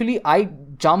actually I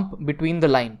jump between the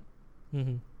line,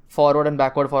 forward and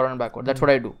backward. That's what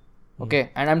I do.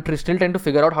 Okay, and I'm still trying to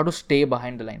figure out how to stay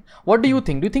behind the line. What do you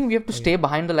think? Do you think we have to stay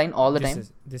behind the line all the time?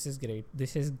 This is great.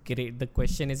 The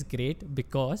question is great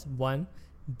because one,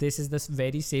 this is the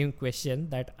very same question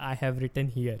that I have written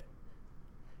here.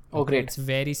 Oh, great! It's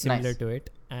very similar Nice. to it,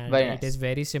 and Very it nice. is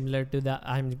very similar to the.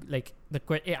 I'm like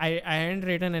I hadn't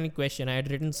written any question. I had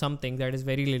written something that is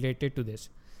very related to this.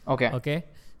 Okay. Okay,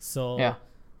 so Yeah.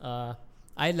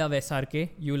 I love SRK.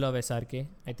 You love SRK.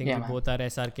 I think Yeah, we man. both are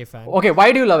SRK fans. Okay,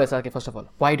 why do you love SRK first of all?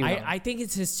 Why do you love him? I think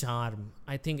it's his charm.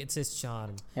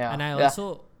 Yeah, And I yeah.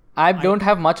 also I don't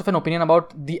have much of an opinion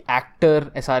about the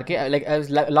actor SRK. I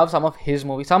love some of his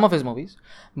movies,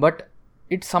 but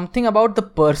it's something about the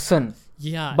person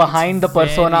behind the it's very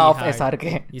persona of hard.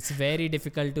 SRK. It's very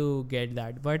difficult to get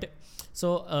that. But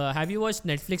so have you watched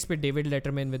Netflix with David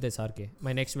Letterman with SRK?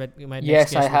 My next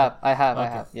Yes, guest I will- have.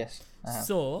 Okay. Yes, I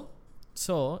have.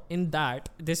 So in that,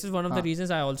 this is one of the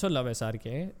reasons I also love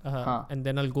SRK, and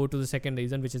then I'll go to the second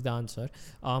reason, which is the answer.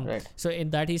 Right. So in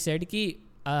that he said ki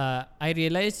I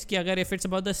realized ki agar if it's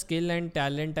about the skill and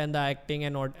talent and the acting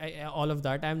and all of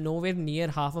that, I'm nowhere near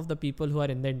half of the people who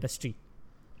are in the industry.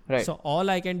 Right. So all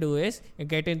I can do is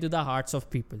get into the hearts of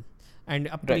people and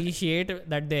appreciate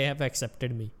that they have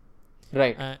accepted me.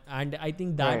 Right. And I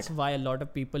think that's why a lot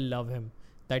of people love him.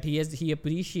 That he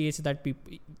appreciates that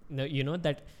people,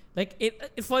 that like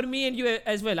for me and you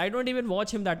as well. I don't even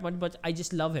watch him that much, but I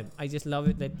just love him. I just love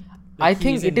it that. I he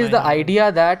think in it is my the heart.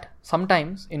 idea that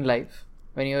sometimes in life,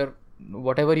 when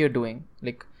whatever you're doing,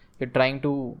 like you're trying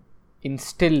to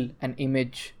instill an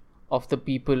image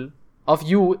of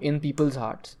you in people's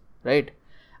hearts, right?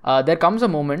 There comes a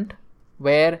moment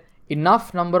where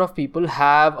enough number of people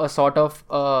have a sort of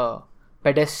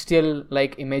pedestal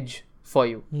like image for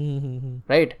you,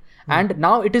 right? And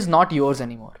now it is not yours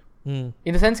anymore. In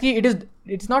the sense ki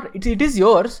it is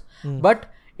yours, but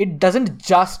it doesn't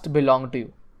just belong to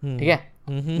you. Okay?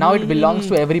 Now it belongs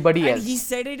to everybody And else. he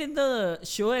said it in the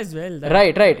show as well. that-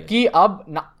 Right. Ki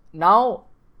now,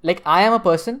 like I am a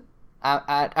person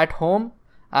at home,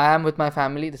 I am with my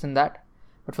family, this and that.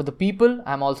 But for the people,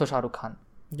 I am also Shah Rukh Khan.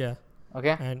 Yeah.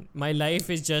 Okay? And my life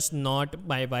is just not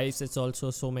my wife's, it's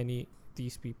also so many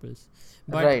these people's.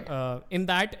 But Right. in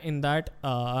that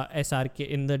SRK,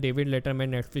 in the David Letterman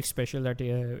Netflix special that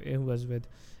he was with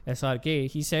SRK,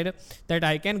 he said that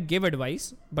I can give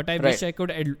advice, but I wish I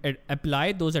could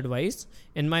apply those advice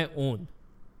in my own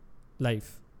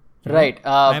life. You know? Right.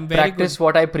 I'm very Practice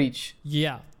what I preach.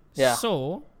 Yeah.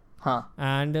 So,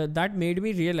 and that made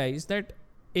me realize that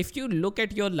if you look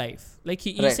at your life, like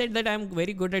he said that I'm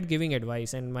very good at giving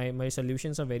advice and my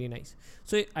solutions are very nice.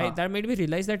 So that made me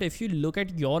realize that if you look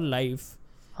at your life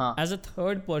as a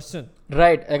third person,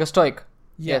 Right, like a stoic.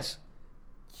 Yeah. Yes.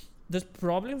 the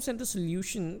problems and the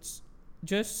solutions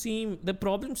seem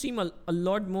a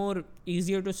lot more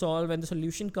easier to solve, and the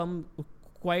solution come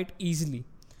quite easily,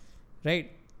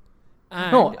 right?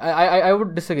 And No, I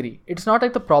would disagree. It's not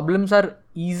like the problems are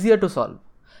easier to solve.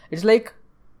 It's like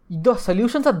the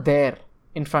solutions are there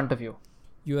in front of you.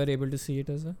 you are able to see it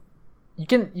as a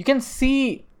You can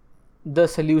see the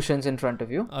solutions in front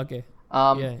of you. okay.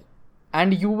 Yeah.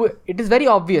 And it is very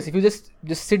obvious if you just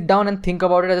sit down and think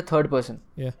about it as a third person.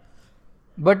 Yeah.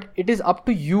 But it is up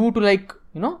to you to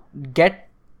get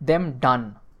them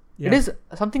done. Yeah. It is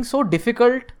something so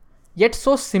difficult yet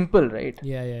so simple, right?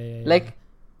 Yeah. Like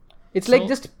it's like So-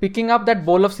 just picking up that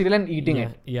bowl of cereal and eating yeah,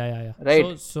 it. Yeah.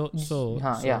 Right. So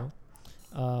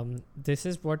this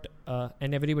is what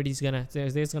and everybody's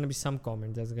there's gonna be some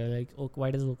comment that's gonna like, oh,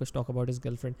 why does Lucas talk about his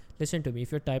girlfriend? Listen to me,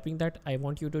 if you're typing that, I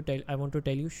want to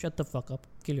tell you, shut the fuck up,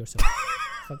 kill yourself.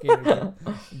 Fucking idiot.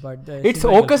 But It's she's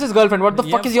my Ocas's girlfriend. What the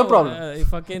fuck is your problem?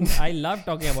 I love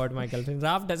talking about my girlfriend.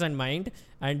 Raf doesn't mind,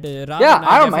 and Raf Yeah, and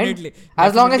I don't mind.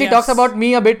 As long as he talks about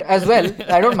me a bit as well,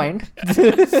 I don't mind.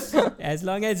 as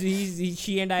long as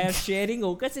she and I are sharing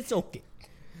Ocas, it's okay.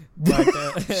 But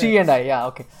She and I, yeah,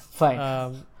 okay, fine.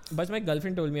 but my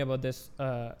girlfriend told me about this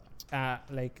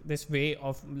like this way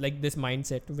of like this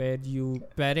mindset where you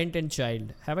parent and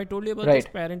child. Have I told you about this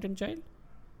Right. parent and child?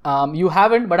 You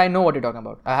haven't, but I know what you're talking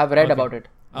about. I have read Okay. about it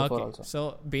before Okay. also.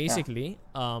 So basically,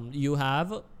 you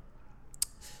have.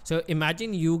 So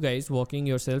imagine you guys walking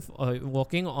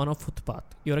on a footpath.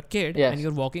 You're a kid Yes. and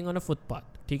you're walking on a footpath.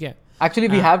 Okay. Actually,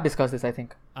 we have discussed this, I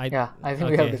think. I think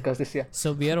we have discussed this. Yeah.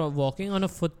 So we are walking on a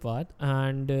footpath,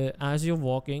 and as you're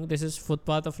walking, this is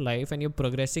footpath of life, and you're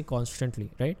progressing constantly,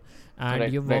 right?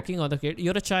 And you're walking on the kid.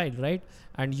 You're a child, right?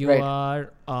 And you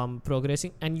are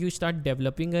progressing, and you start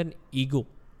developing an ego,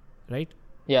 right?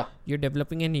 Yeah. You're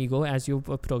developing an ego as you're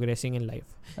progressing in life.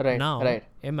 Right. Now,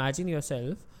 imagine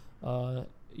yourself.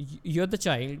 You're the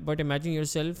child, but imagine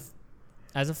yourself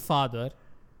as a father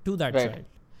to that child.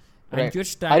 And you're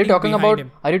standing Are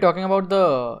you talking about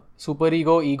the super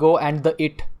ego, and the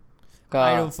it?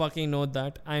 I don't fucking know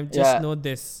that. I just know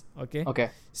this. Okay.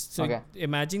 So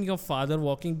imagine your father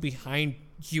walking behind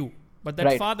you, but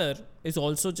that father is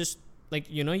also just like,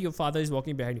 your father is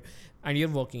walking behind you, and you're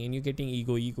walking, and you're getting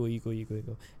ego,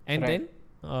 and then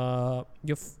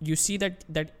you see that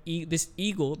this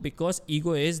ego, because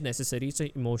ego is necessary, it's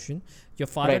an emotion. Your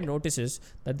father notices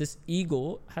that this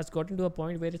ego has gotten to a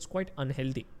point where it's quite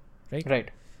unhealthy.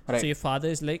 Right. So your father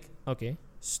is like, okay,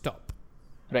 stop.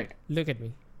 Right. Look at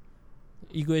me.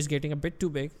 Ego is getting a bit too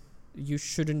big. You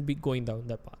shouldn't be going down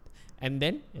that path. And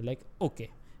then you're like, okay.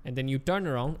 And then you turn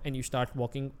around and you start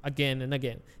walking again and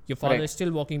again. Your father is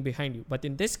still walking behind you. But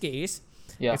in this case,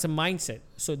 it's a mindset.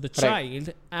 So the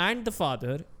child and the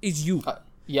father is you. So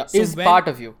is part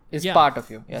of you. Part of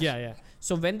you. Yes. Yeah.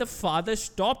 So when the father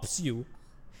stops you,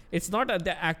 it's not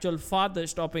the actual father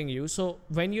stopping you. So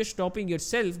when you're stopping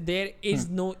yourself, there is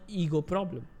no ego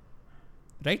problem.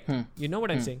 Right? You know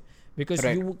what I'm saying? Because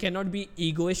you cannot be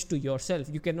egoist to yourself.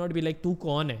 You cannot be like, tu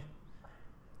kaun hai?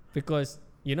 Because,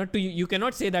 you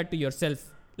cannot say that to yourself.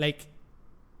 Like,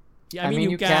 I mean,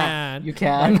 you can. You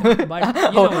can.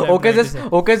 But Oka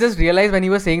just realized when he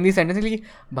was saying these sentences, like,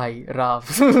 bhai,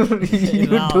 Raf, you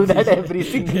do that every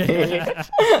single day.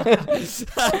 I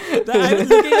was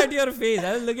looking at your face.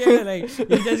 I was looking at it like,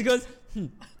 he just goes,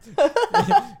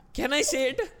 can I say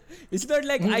it? It's not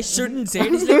like I shouldn't say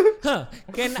it. It's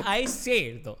like, can I say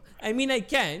it though? I mean, I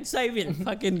can, so I will.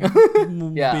 Fucking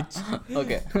bitch.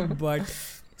 Okay. But,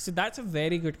 so that's a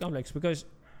very good complex, because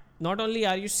not only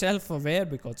are you self-aware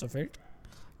because of it,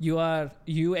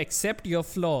 you accept your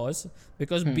flaws,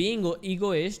 because being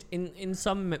egoist in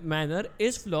some manner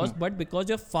is flaws, but because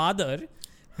your father,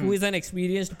 who is an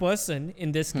experienced person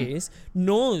in this case,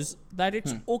 knows that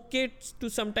it's okay to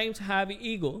sometimes have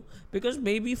ego, because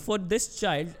maybe for this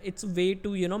child it's a way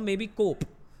to maybe cope,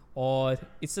 or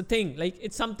it's a thing, like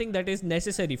it's something that is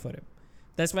necessary for him.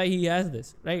 That's why he has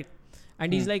this, right?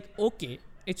 And he's like, okay,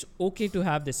 it's okay to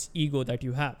have this ego that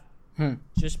you have.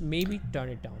 Just maybe turn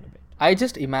it down a bit. I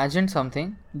just imagined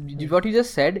something. What you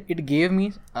just said, it gave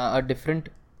me a different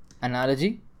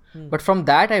analogy. But from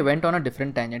that, I went on a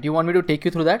different tangent. You want me to take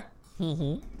you through that?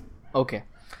 Okay.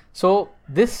 So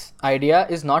this idea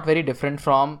is not very different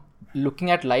from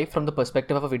looking at life from the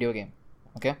perspective of a video game.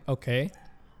 Okay.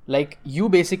 Like, you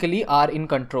basically are in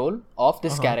control of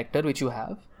this character which you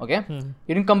have. Okay.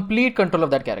 You're in complete control of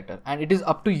that character, and it is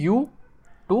up to you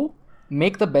to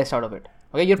make the best out of it.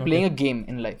 Okay, you're playing a game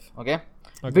in life. Okay.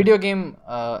 Video game.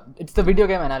 It's the video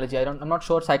game analogy. I'm not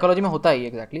sure. Psychology mein hota hai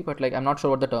exactly, but like I'm not sure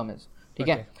what the term is.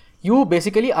 Okay. You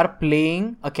basically are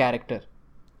playing a character,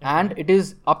 and it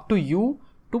is up to you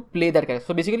to play that character.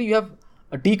 So basically, you have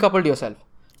decoupled yourself.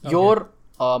 Your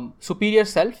superior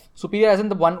self, superior as in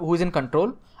the one who is in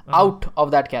control, out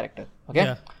of that character.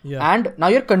 Okay. Yeah. And now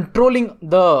you're controlling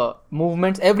the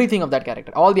movements, everything of that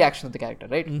character, all the actions of the character,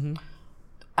 right?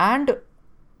 And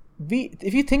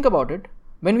if you think about it,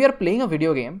 when we are playing a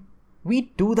video game, we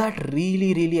do that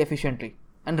really, really efficiently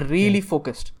and really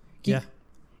focused.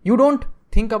 You don't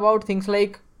think about things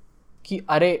like कि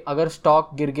अरे अगर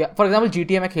stock गिर गया. For example,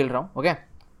 GTA मैं खेल रहा हूँ, okay,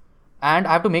 and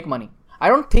I have to make money. I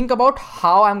don't think about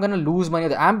how I'm gonna lose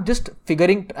money. I'm just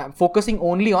focusing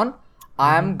only on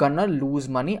I'm gonna lose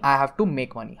money. I have to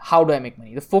make money. How do I make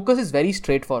money? The focus is very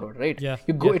straightforward, right?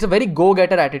 It's a very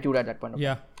go-getter attitude at that point.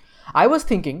 I was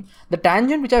thinking the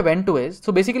tangent which I went to is,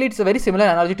 so basically it's a very similar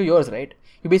analogy to yours, right?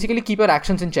 You basically keep your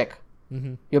actions in check,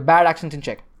 your bad actions in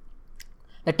check.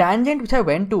 The tangent which I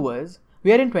went to was,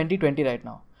 we are in 2020 right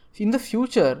now. In the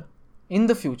future, I'm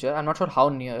not sure how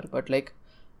near, but like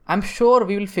I'm sure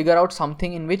we will figure out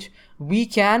something in which we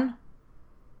can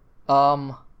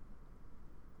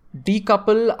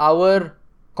decouple our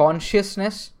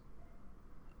consciousness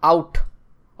out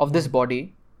of this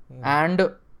body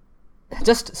and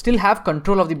just still have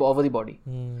control of over the body.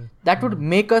 That would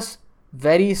make us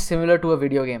very similar to a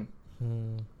video game,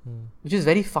 which is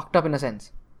very fucked up in a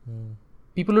sense.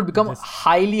 People would become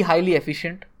highly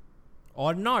efficient,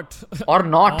 or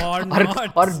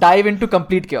dive into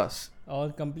complete chaos,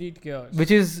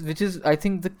 which is I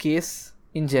think the case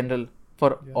in general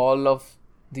for all of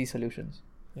these solutions.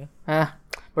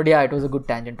 But yeah, it was a good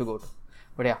tangent to go to.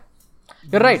 But yeah,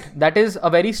 you're right. That is a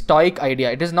very stoic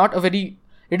idea. It is not a very.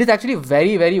 It is actually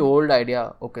very very old idea.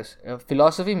 Okay,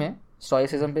 philosophy में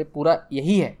stoicism पे पूरा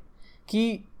यही है कि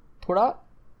थोड़ा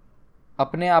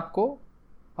अपने आप को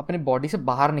अपने बॉडी से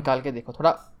बाहर निकाल के देखो,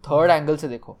 थोड़ा थर्ड एंगल से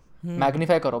देखो,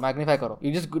 मैग्नीफाई करो,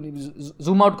 यू जस्ट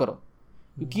जूम आउट करो,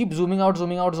 you keep zooming out,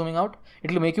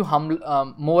 it will make you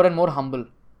more and more humble.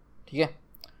 ठीक है,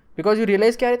 बिकॉज यू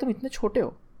रियलाइज क्या है, तुम इतने छोटे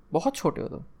हो, बहुत छोटे हो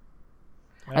तुम.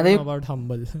 I don't know about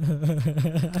humble.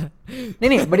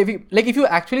 नहीं, but if you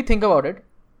actually think about it,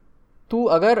 तू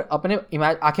अगर अपने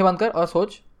आंखें बंद कर और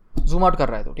सोच, जूम आउट कर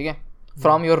रहा है तू, ठीक है,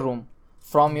 from your room,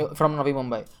 from Navi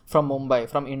Mumbai,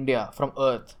 from India, from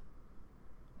Earth,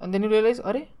 and then you realize,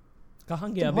 अरे कहाँ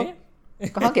गया बे?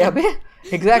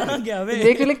 Exactly.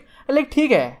 देख like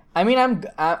ठीक है. I mean,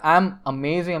 I'm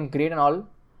amazing, I'm great and all,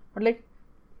 but like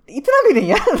इतना भी नहीं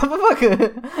यार.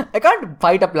 I can't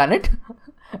fight a planet.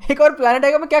 एक और planet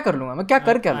आएगा, मैं क्या कर लूँगा? मैं क्या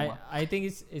कर लूँगा? I think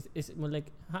it's more like,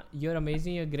 you're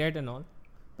amazing, you're great and all,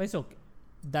 but it's okay.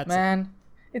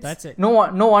 That's it.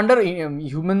 No wonder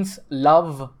humans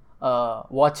love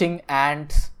watching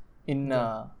ants in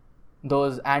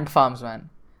those ant farms, man.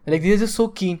 Like they're just so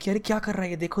keen कि अरे क्या कर रहा है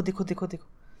ये, देखो.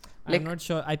 Like, I'm not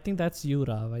sure. I think that's you,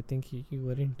 Rav. I think you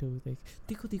were into like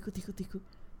देखो.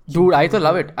 Dude, I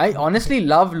love it. I honestly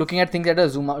love looking at things at a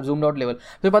zoomed out level.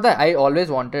 तो पता है, I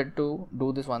always wanted to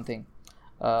do this one thing.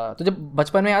 तो जब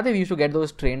बचपन में आते, we used to get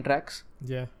those train tracks.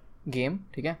 Yeah. Game,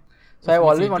 ठीक है. So I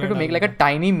always wanted to make like a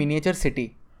tiny miniature city.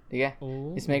 ठीक है,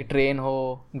 इसमें एक ट्रेन हो,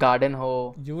 गार्डन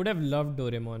हो. You would have loved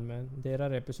Doraemon, man. There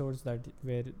are episodes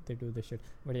where they do this shit.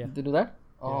 But yeah. They do that?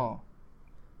 Yeah. Oh.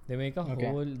 They make a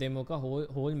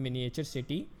whole miniature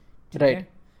city. Right.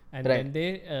 And then they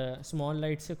small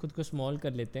lights से खुद को small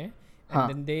कर लेते हैं.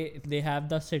 And then they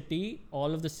have the city,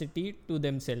 all of the city to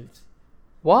themselves.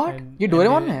 What? ये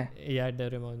Doraemon में है? Yeah,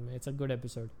 Doraemon में. It's a good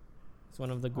episode. It's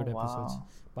one of the good episodes.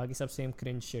 बाकी सब same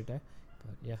cringe shit है.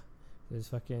 But yeah.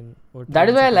 That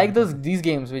is why I like these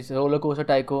games, which Roller Coaster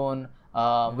Tycoon,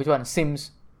 which one, Sims.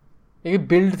 You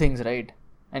build things, right?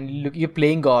 And you're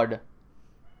playing God.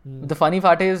 The funny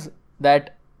part is that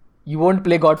you won't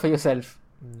play God for yourself.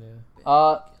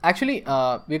 Actually,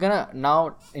 we're gonna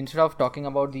now, instead of talking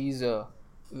about these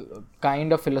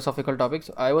kind of philosophical topics,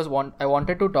 I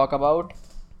wanted to talk about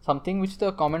something which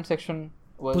the comment section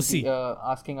was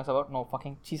asking us about. No,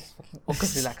 fucking Jesus, okay,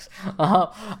 relax.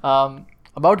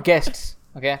 About guests,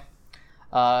 okay.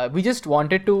 We just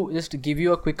wanted to just give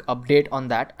you a quick update on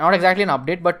that. Not exactly an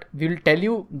update, but we'll tell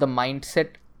you the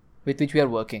mindset with which we are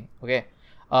working, okay.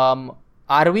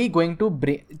 Are we going to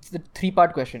bring, it's the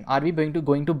 3-part question, are we going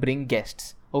to bring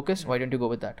guests? Okay, so why don't you go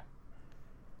with that?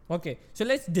 Okay, so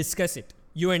let's discuss it,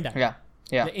 you and I.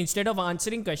 Yeah. Instead of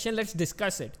answering question, let's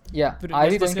discuss it. Yeah. Are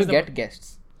we going to get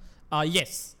guests?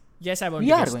 Yes, I want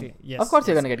to get. Yes, of course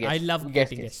you're going to get guests. I love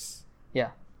getting guests.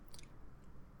 Yeah.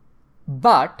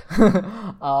 But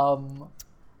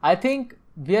I think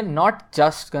we are not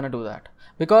just going to do that,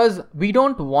 because we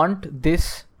don't want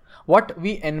this. What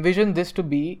we envision this to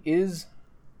be is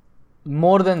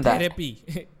more than that.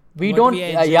 Therapy. We don't.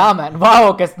 Yeah, man. Wow.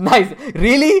 Okay. Nice.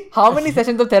 Really? How many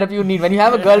sessions of therapy you need? When you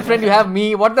have a girlfriend, you have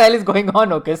me. What the hell is going on,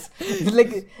 Okus? It's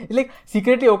like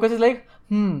secretly Okus is like,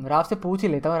 Rao से पूछ ही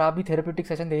लेता हूँ और आप भी therapeutic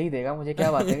session दे ही देगा मुझे,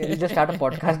 क्या बात है? Just start a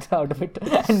podcast out of it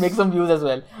and make some views as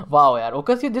well. Wow, यार.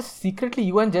 Okus,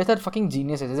 you and Jess are fucking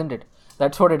geniuses, isn't it?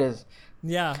 That's what it is.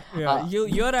 Yeah.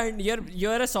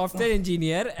 You're a software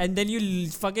engineer, and then you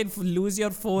fucking lose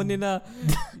your phone in a.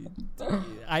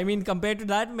 I mean, compared to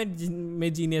that,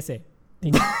 मैं genius है.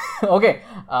 Okay.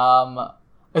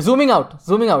 Zooming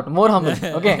out, more humble.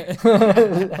 Okay.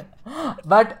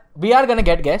 But we are gonna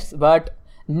get guests, but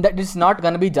it's not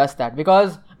gonna be just that,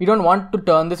 because we don't want to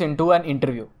turn this into an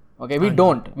interview. Okay,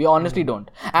 we honestly don't,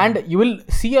 and you will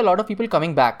see a lot of people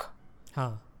coming back.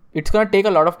 It's gonna take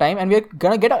a lot of time, and we're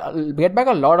gonna get back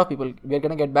a lot of people. We're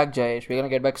gonna get back Jayesh, we're gonna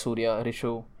get back Surya,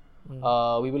 Rishu.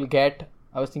 We will get.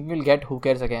 I was thinking we'll get Who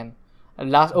Cares again.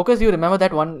 Okay, so you remember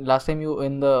that one last time you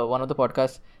in the one of the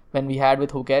podcasts when we had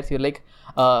with Who Cares, you're like,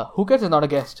 Who Cares is not a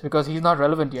guest because he's not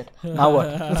relevant yet. Now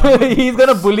what? He's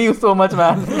gonna bully you so much,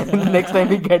 man. Next time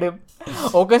we get him.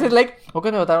 Okay, so like,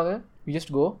 okay, मैं बता रहा हूँ, you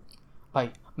just go. भाई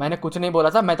मैंने कुछ नहीं बोला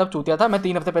था, मैं तब चूतिया था, मैं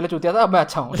 3 हफ्ते पहले चूतिया था, अब मैं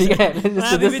अच्छा हूँ, ठीक है.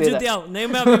 मैं अभी भी चूतिया हूँ. नहीं,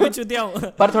 मैं अभी भी चूतिया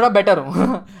हूँ. पर थोड़ा बेटर हूँ.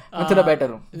 मैं थोड़ा बेटर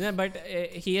हूँ. But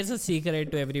here's a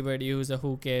secret to everybody who's a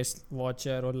Who Cares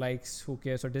watcher or likes Who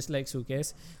Cares or dislikes Who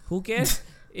Cares. Who Cares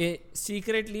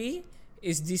secretly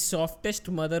is the softest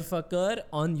motherfucker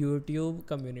on YouTube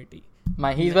community.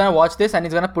 He's gonna watch this and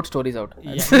he's gonna put stories out.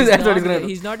 Yeah, That's what he's gonna do.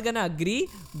 he's not gonna agree,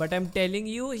 but I'm telling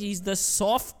you, he's the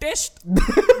softest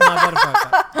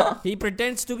motherfucker. He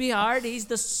pretends to be hard. He's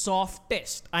the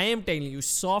softest. I am telling you,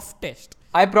 softest.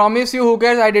 I promise you,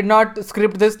 Hookers, I did not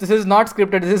script this. This is not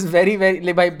scripted. This is very, very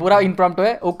like pura impromptu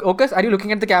hai. Hookers, are you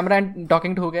looking at the camera and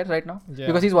talking to Hookers right now? Yeah.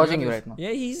 Because he's watching you right now.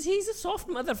 Yeah, he's a soft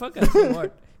motherfucker. So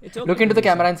what? It's okay. Look into the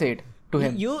camera and say it to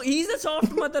him. He's a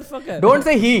soft motherfucker. Don't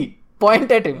say he.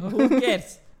 Point at him. Who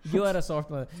cares? You are a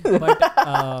soft mother. But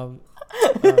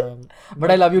But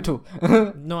I love you too.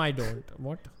 no, I don't.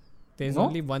 What? There's No?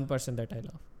 only one person that I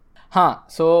love.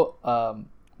 So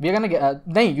we're gonna get.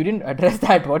 No, you didn't address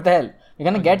that. What the hell? We're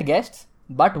gonna get guests,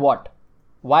 but what?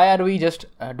 Why are we just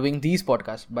doing these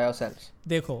podcasts by ourselves?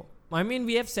 देखो, I mean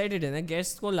we have said it है ना,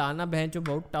 guest को लाना बहन जो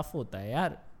बहुत tough होता है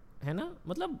यार, है ना?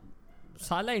 मतलब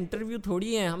साला इंटरव्यू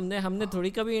थोड़ी है, हमने थोड़ी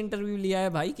कभी इंटरव्यू लिया है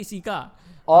भाई किसी का.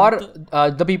 और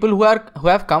the people who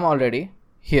have come already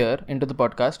here into the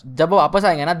podcast, जब वो वापस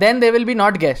आएंगे ना, then they will be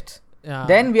not guests. Yeah.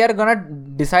 Then we are gonna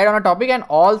decide on a topic and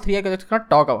all three are just gonna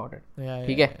talk about it.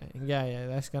 ठीक है? Yeah,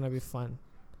 that's gonna be fun.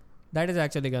 That is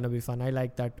actually gonna be fun. I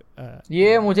like that.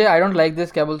 ये मुझे I don't like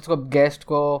this क्या बोलते उसको guest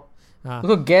को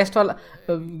उसको guest वाला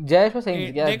जयेश में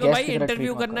सही क्या देखो भाई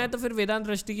इंटरव्यू करना है तो फिर वेदांत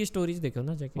रष्टि की स्टोरीज देखो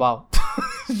ना जाके. वाओ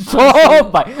oh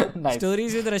भाई nice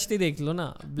स्टोरीज विद रष्टि देख लो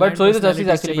ना. But stories with Rashti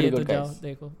is actually pretty good, guys.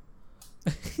 देखो.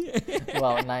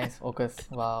 Wow, nice. Focus.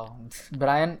 Wow.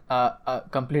 Brian,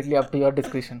 completely up to your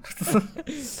discretion.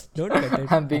 Don't cut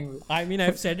it. I'm being... I mean,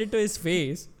 I've said it to his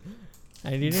face.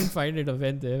 I didn't find it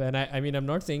offensive. And I mean, I'm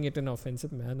not saying it in an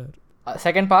offensive manner.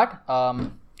 Second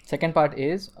part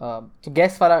is, so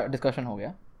guest वाला discussion हो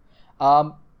गया.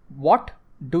 What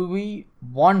do we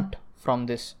want from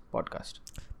this podcast?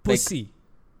 Pussy.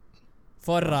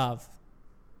 For Rav.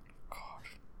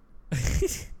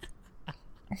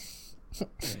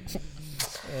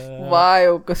 Why?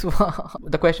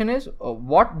 The question is,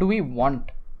 what do we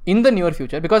want in the near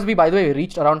future? Because we, by the way,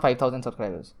 reached around 5,000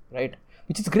 subscribers, right?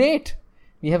 Which is great.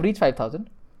 We have reached 5,000.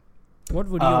 What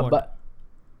would you want? But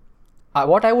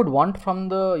what I would want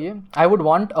from I would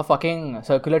want a fucking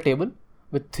circular table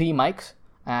with 3 mics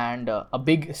and a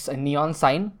big neon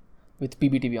sign with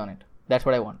PBTV on it. That's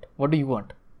what I want. What do you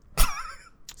want?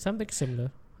 Something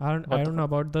similar. I don't know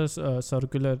about the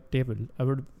circular table.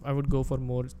 I would go for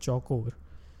more चौकोर.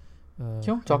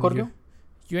 क्यों? चौकोर क्यों?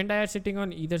 You and I are sitting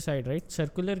on either side, right?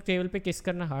 Circular table पे kiss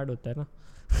करना hard होता है ना.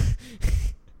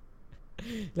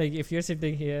 Like if you're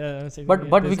sitting here, I'm sitting here.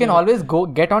 But we can always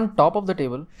get on top of the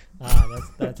table.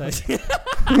 That's actually.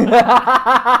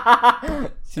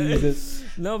 Jesus.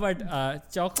 No, but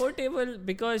choco table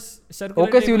because circular.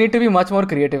 Focus, you need to be much more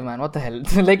creative, man. What the hell?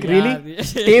 Like really?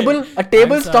 A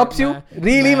table stops you?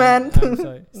 Really, man? I'm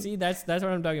sorry. See, that's what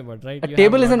I'm talking about, right? A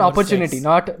table is an opportunity,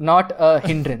 not a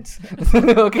hindrance.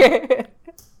 Okay?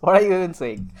 What are you even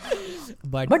saying?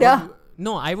 But yeah.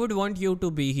 No, I would want you to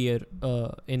be here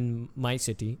in my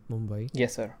city, Mumbai.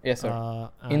 Yes, sir.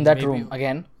 In that room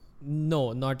again?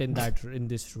 No, not in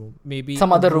this room. Maybe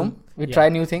some other room. We try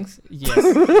new things. Yes.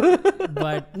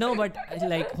 but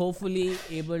like hopefully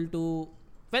able to.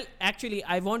 Well, actually,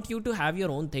 I want you to have your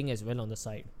own thing as well on the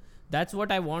side. That's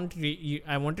what I want.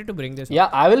 I wanted to bring this. Yeah,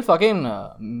 I will fucking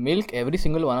milk every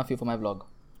single one of you for my vlog.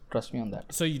 Trust me on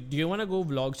that. So do you want to go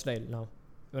vlog style now?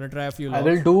 You want to try a few vlogs?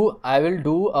 I will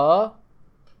do a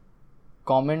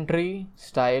commentary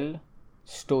style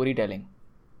storytelling.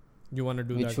 You want to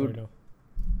do that right now?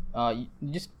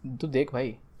 Just do देख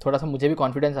भाई थोड़ा सा मुझे भी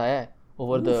confidence आया है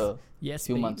over the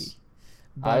few months.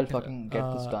 But, I'll fucking get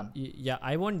this done. Yeah,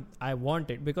 I want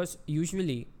it because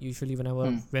usually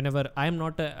whenever I'm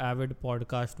not an avid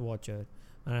podcast watcher.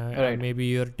 Right. Maybe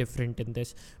you're different in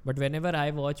this, but whenever I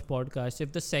watch podcasts,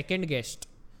 if the second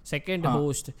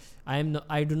host,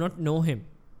 I do not know him,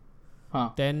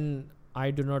 then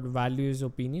I do not value his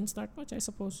opinions that much, I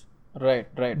suppose. Right.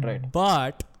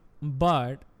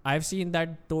 But I've seen that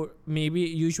maybe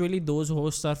usually those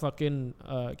hosts are fucking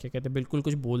क्या कहते हैं बिल्कुल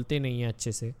कुछ बोलते नहीं हैं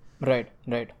अच्छे से.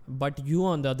 Right. But you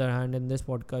on the other hand in this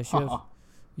podcast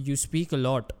you speak a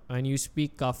lot and you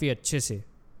speak काफी अच्छे से.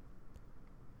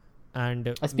 And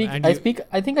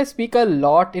I think I speak a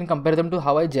lot in comparison to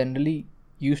how I generally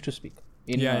used to speak.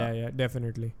 Yeah,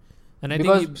 definitely. And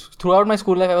because throughout my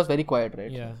school life I was very quiet,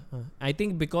 right? Yeah, I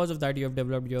think because of that you have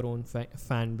developed your own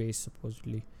fan base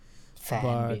supposedly.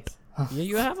 Base. Yeah,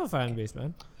 you have a fan base,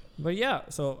 man. But yeah,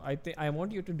 so I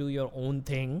want you to do your own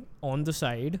thing on the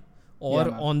side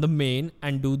or on the main,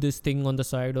 and do this thing on the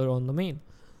side or on the main.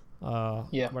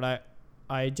 But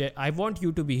I want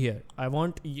you to be here. I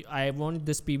want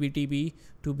this PBTB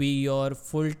to be your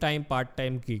full-time,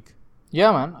 part-time gig.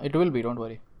 Yeah, man. It will be. Don't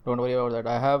worry. Don't worry about that.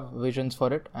 I have visions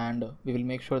for it, and we will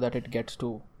make sure that it gets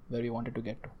to where we want it to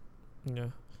get to. Yeah.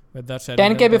 With that said,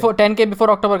 10K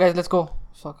before October, guys. Let's go.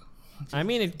 Fuck. I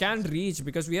mean, it can reach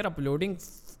because we are uploading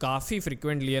काफी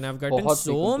frequently and I've gotten बहुत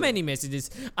so many messages.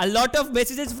 A lot of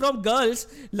messages from girls.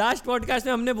 Last podcast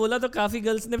में हमने बोला तो काफी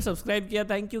girls ने subscribe किया.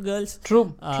 Thank you, girls.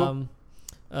 True.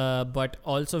 But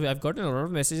also I've gotten a lot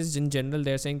of messages in general.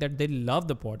 They're saying that they love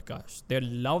the podcast. They're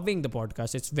loving the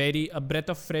podcast. It's very a breath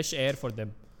of fresh air for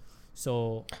them.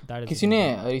 So that is. किसी ने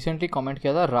recently comment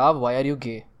किया था, Rav, why are you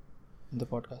gay in the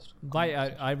podcast?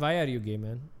 Why are you gay,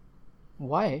 man?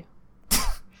 Why?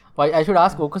 Why? I should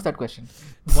ask Ocus that question.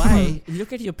 Why?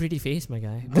 Look at your pretty face, my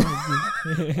guy.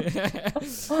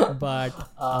 But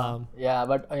yeah,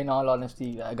 but in all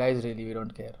honesty, guys, really, we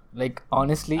don't care. Like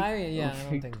honestly, I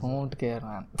don't care,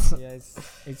 man. Yeah,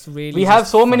 it's really. We have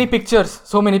so many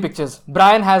pictures.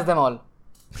 Brian has them all.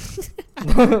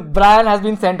 Brian has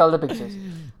been sent all the pictures.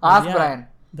 Ask Brian.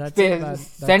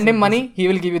 Send him money. He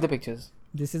will give you the pictures.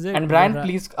 This is it. And Brian,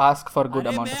 please ask for good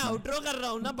amount of money. मैं outro कर रहा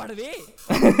हूँ ना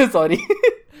बड़वे. Sorry.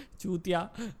 चूतिया.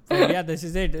 Yeah, this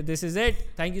is it.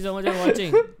 Thank you so much for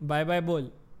watching. Bye bye बोल.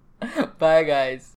 Bye guys.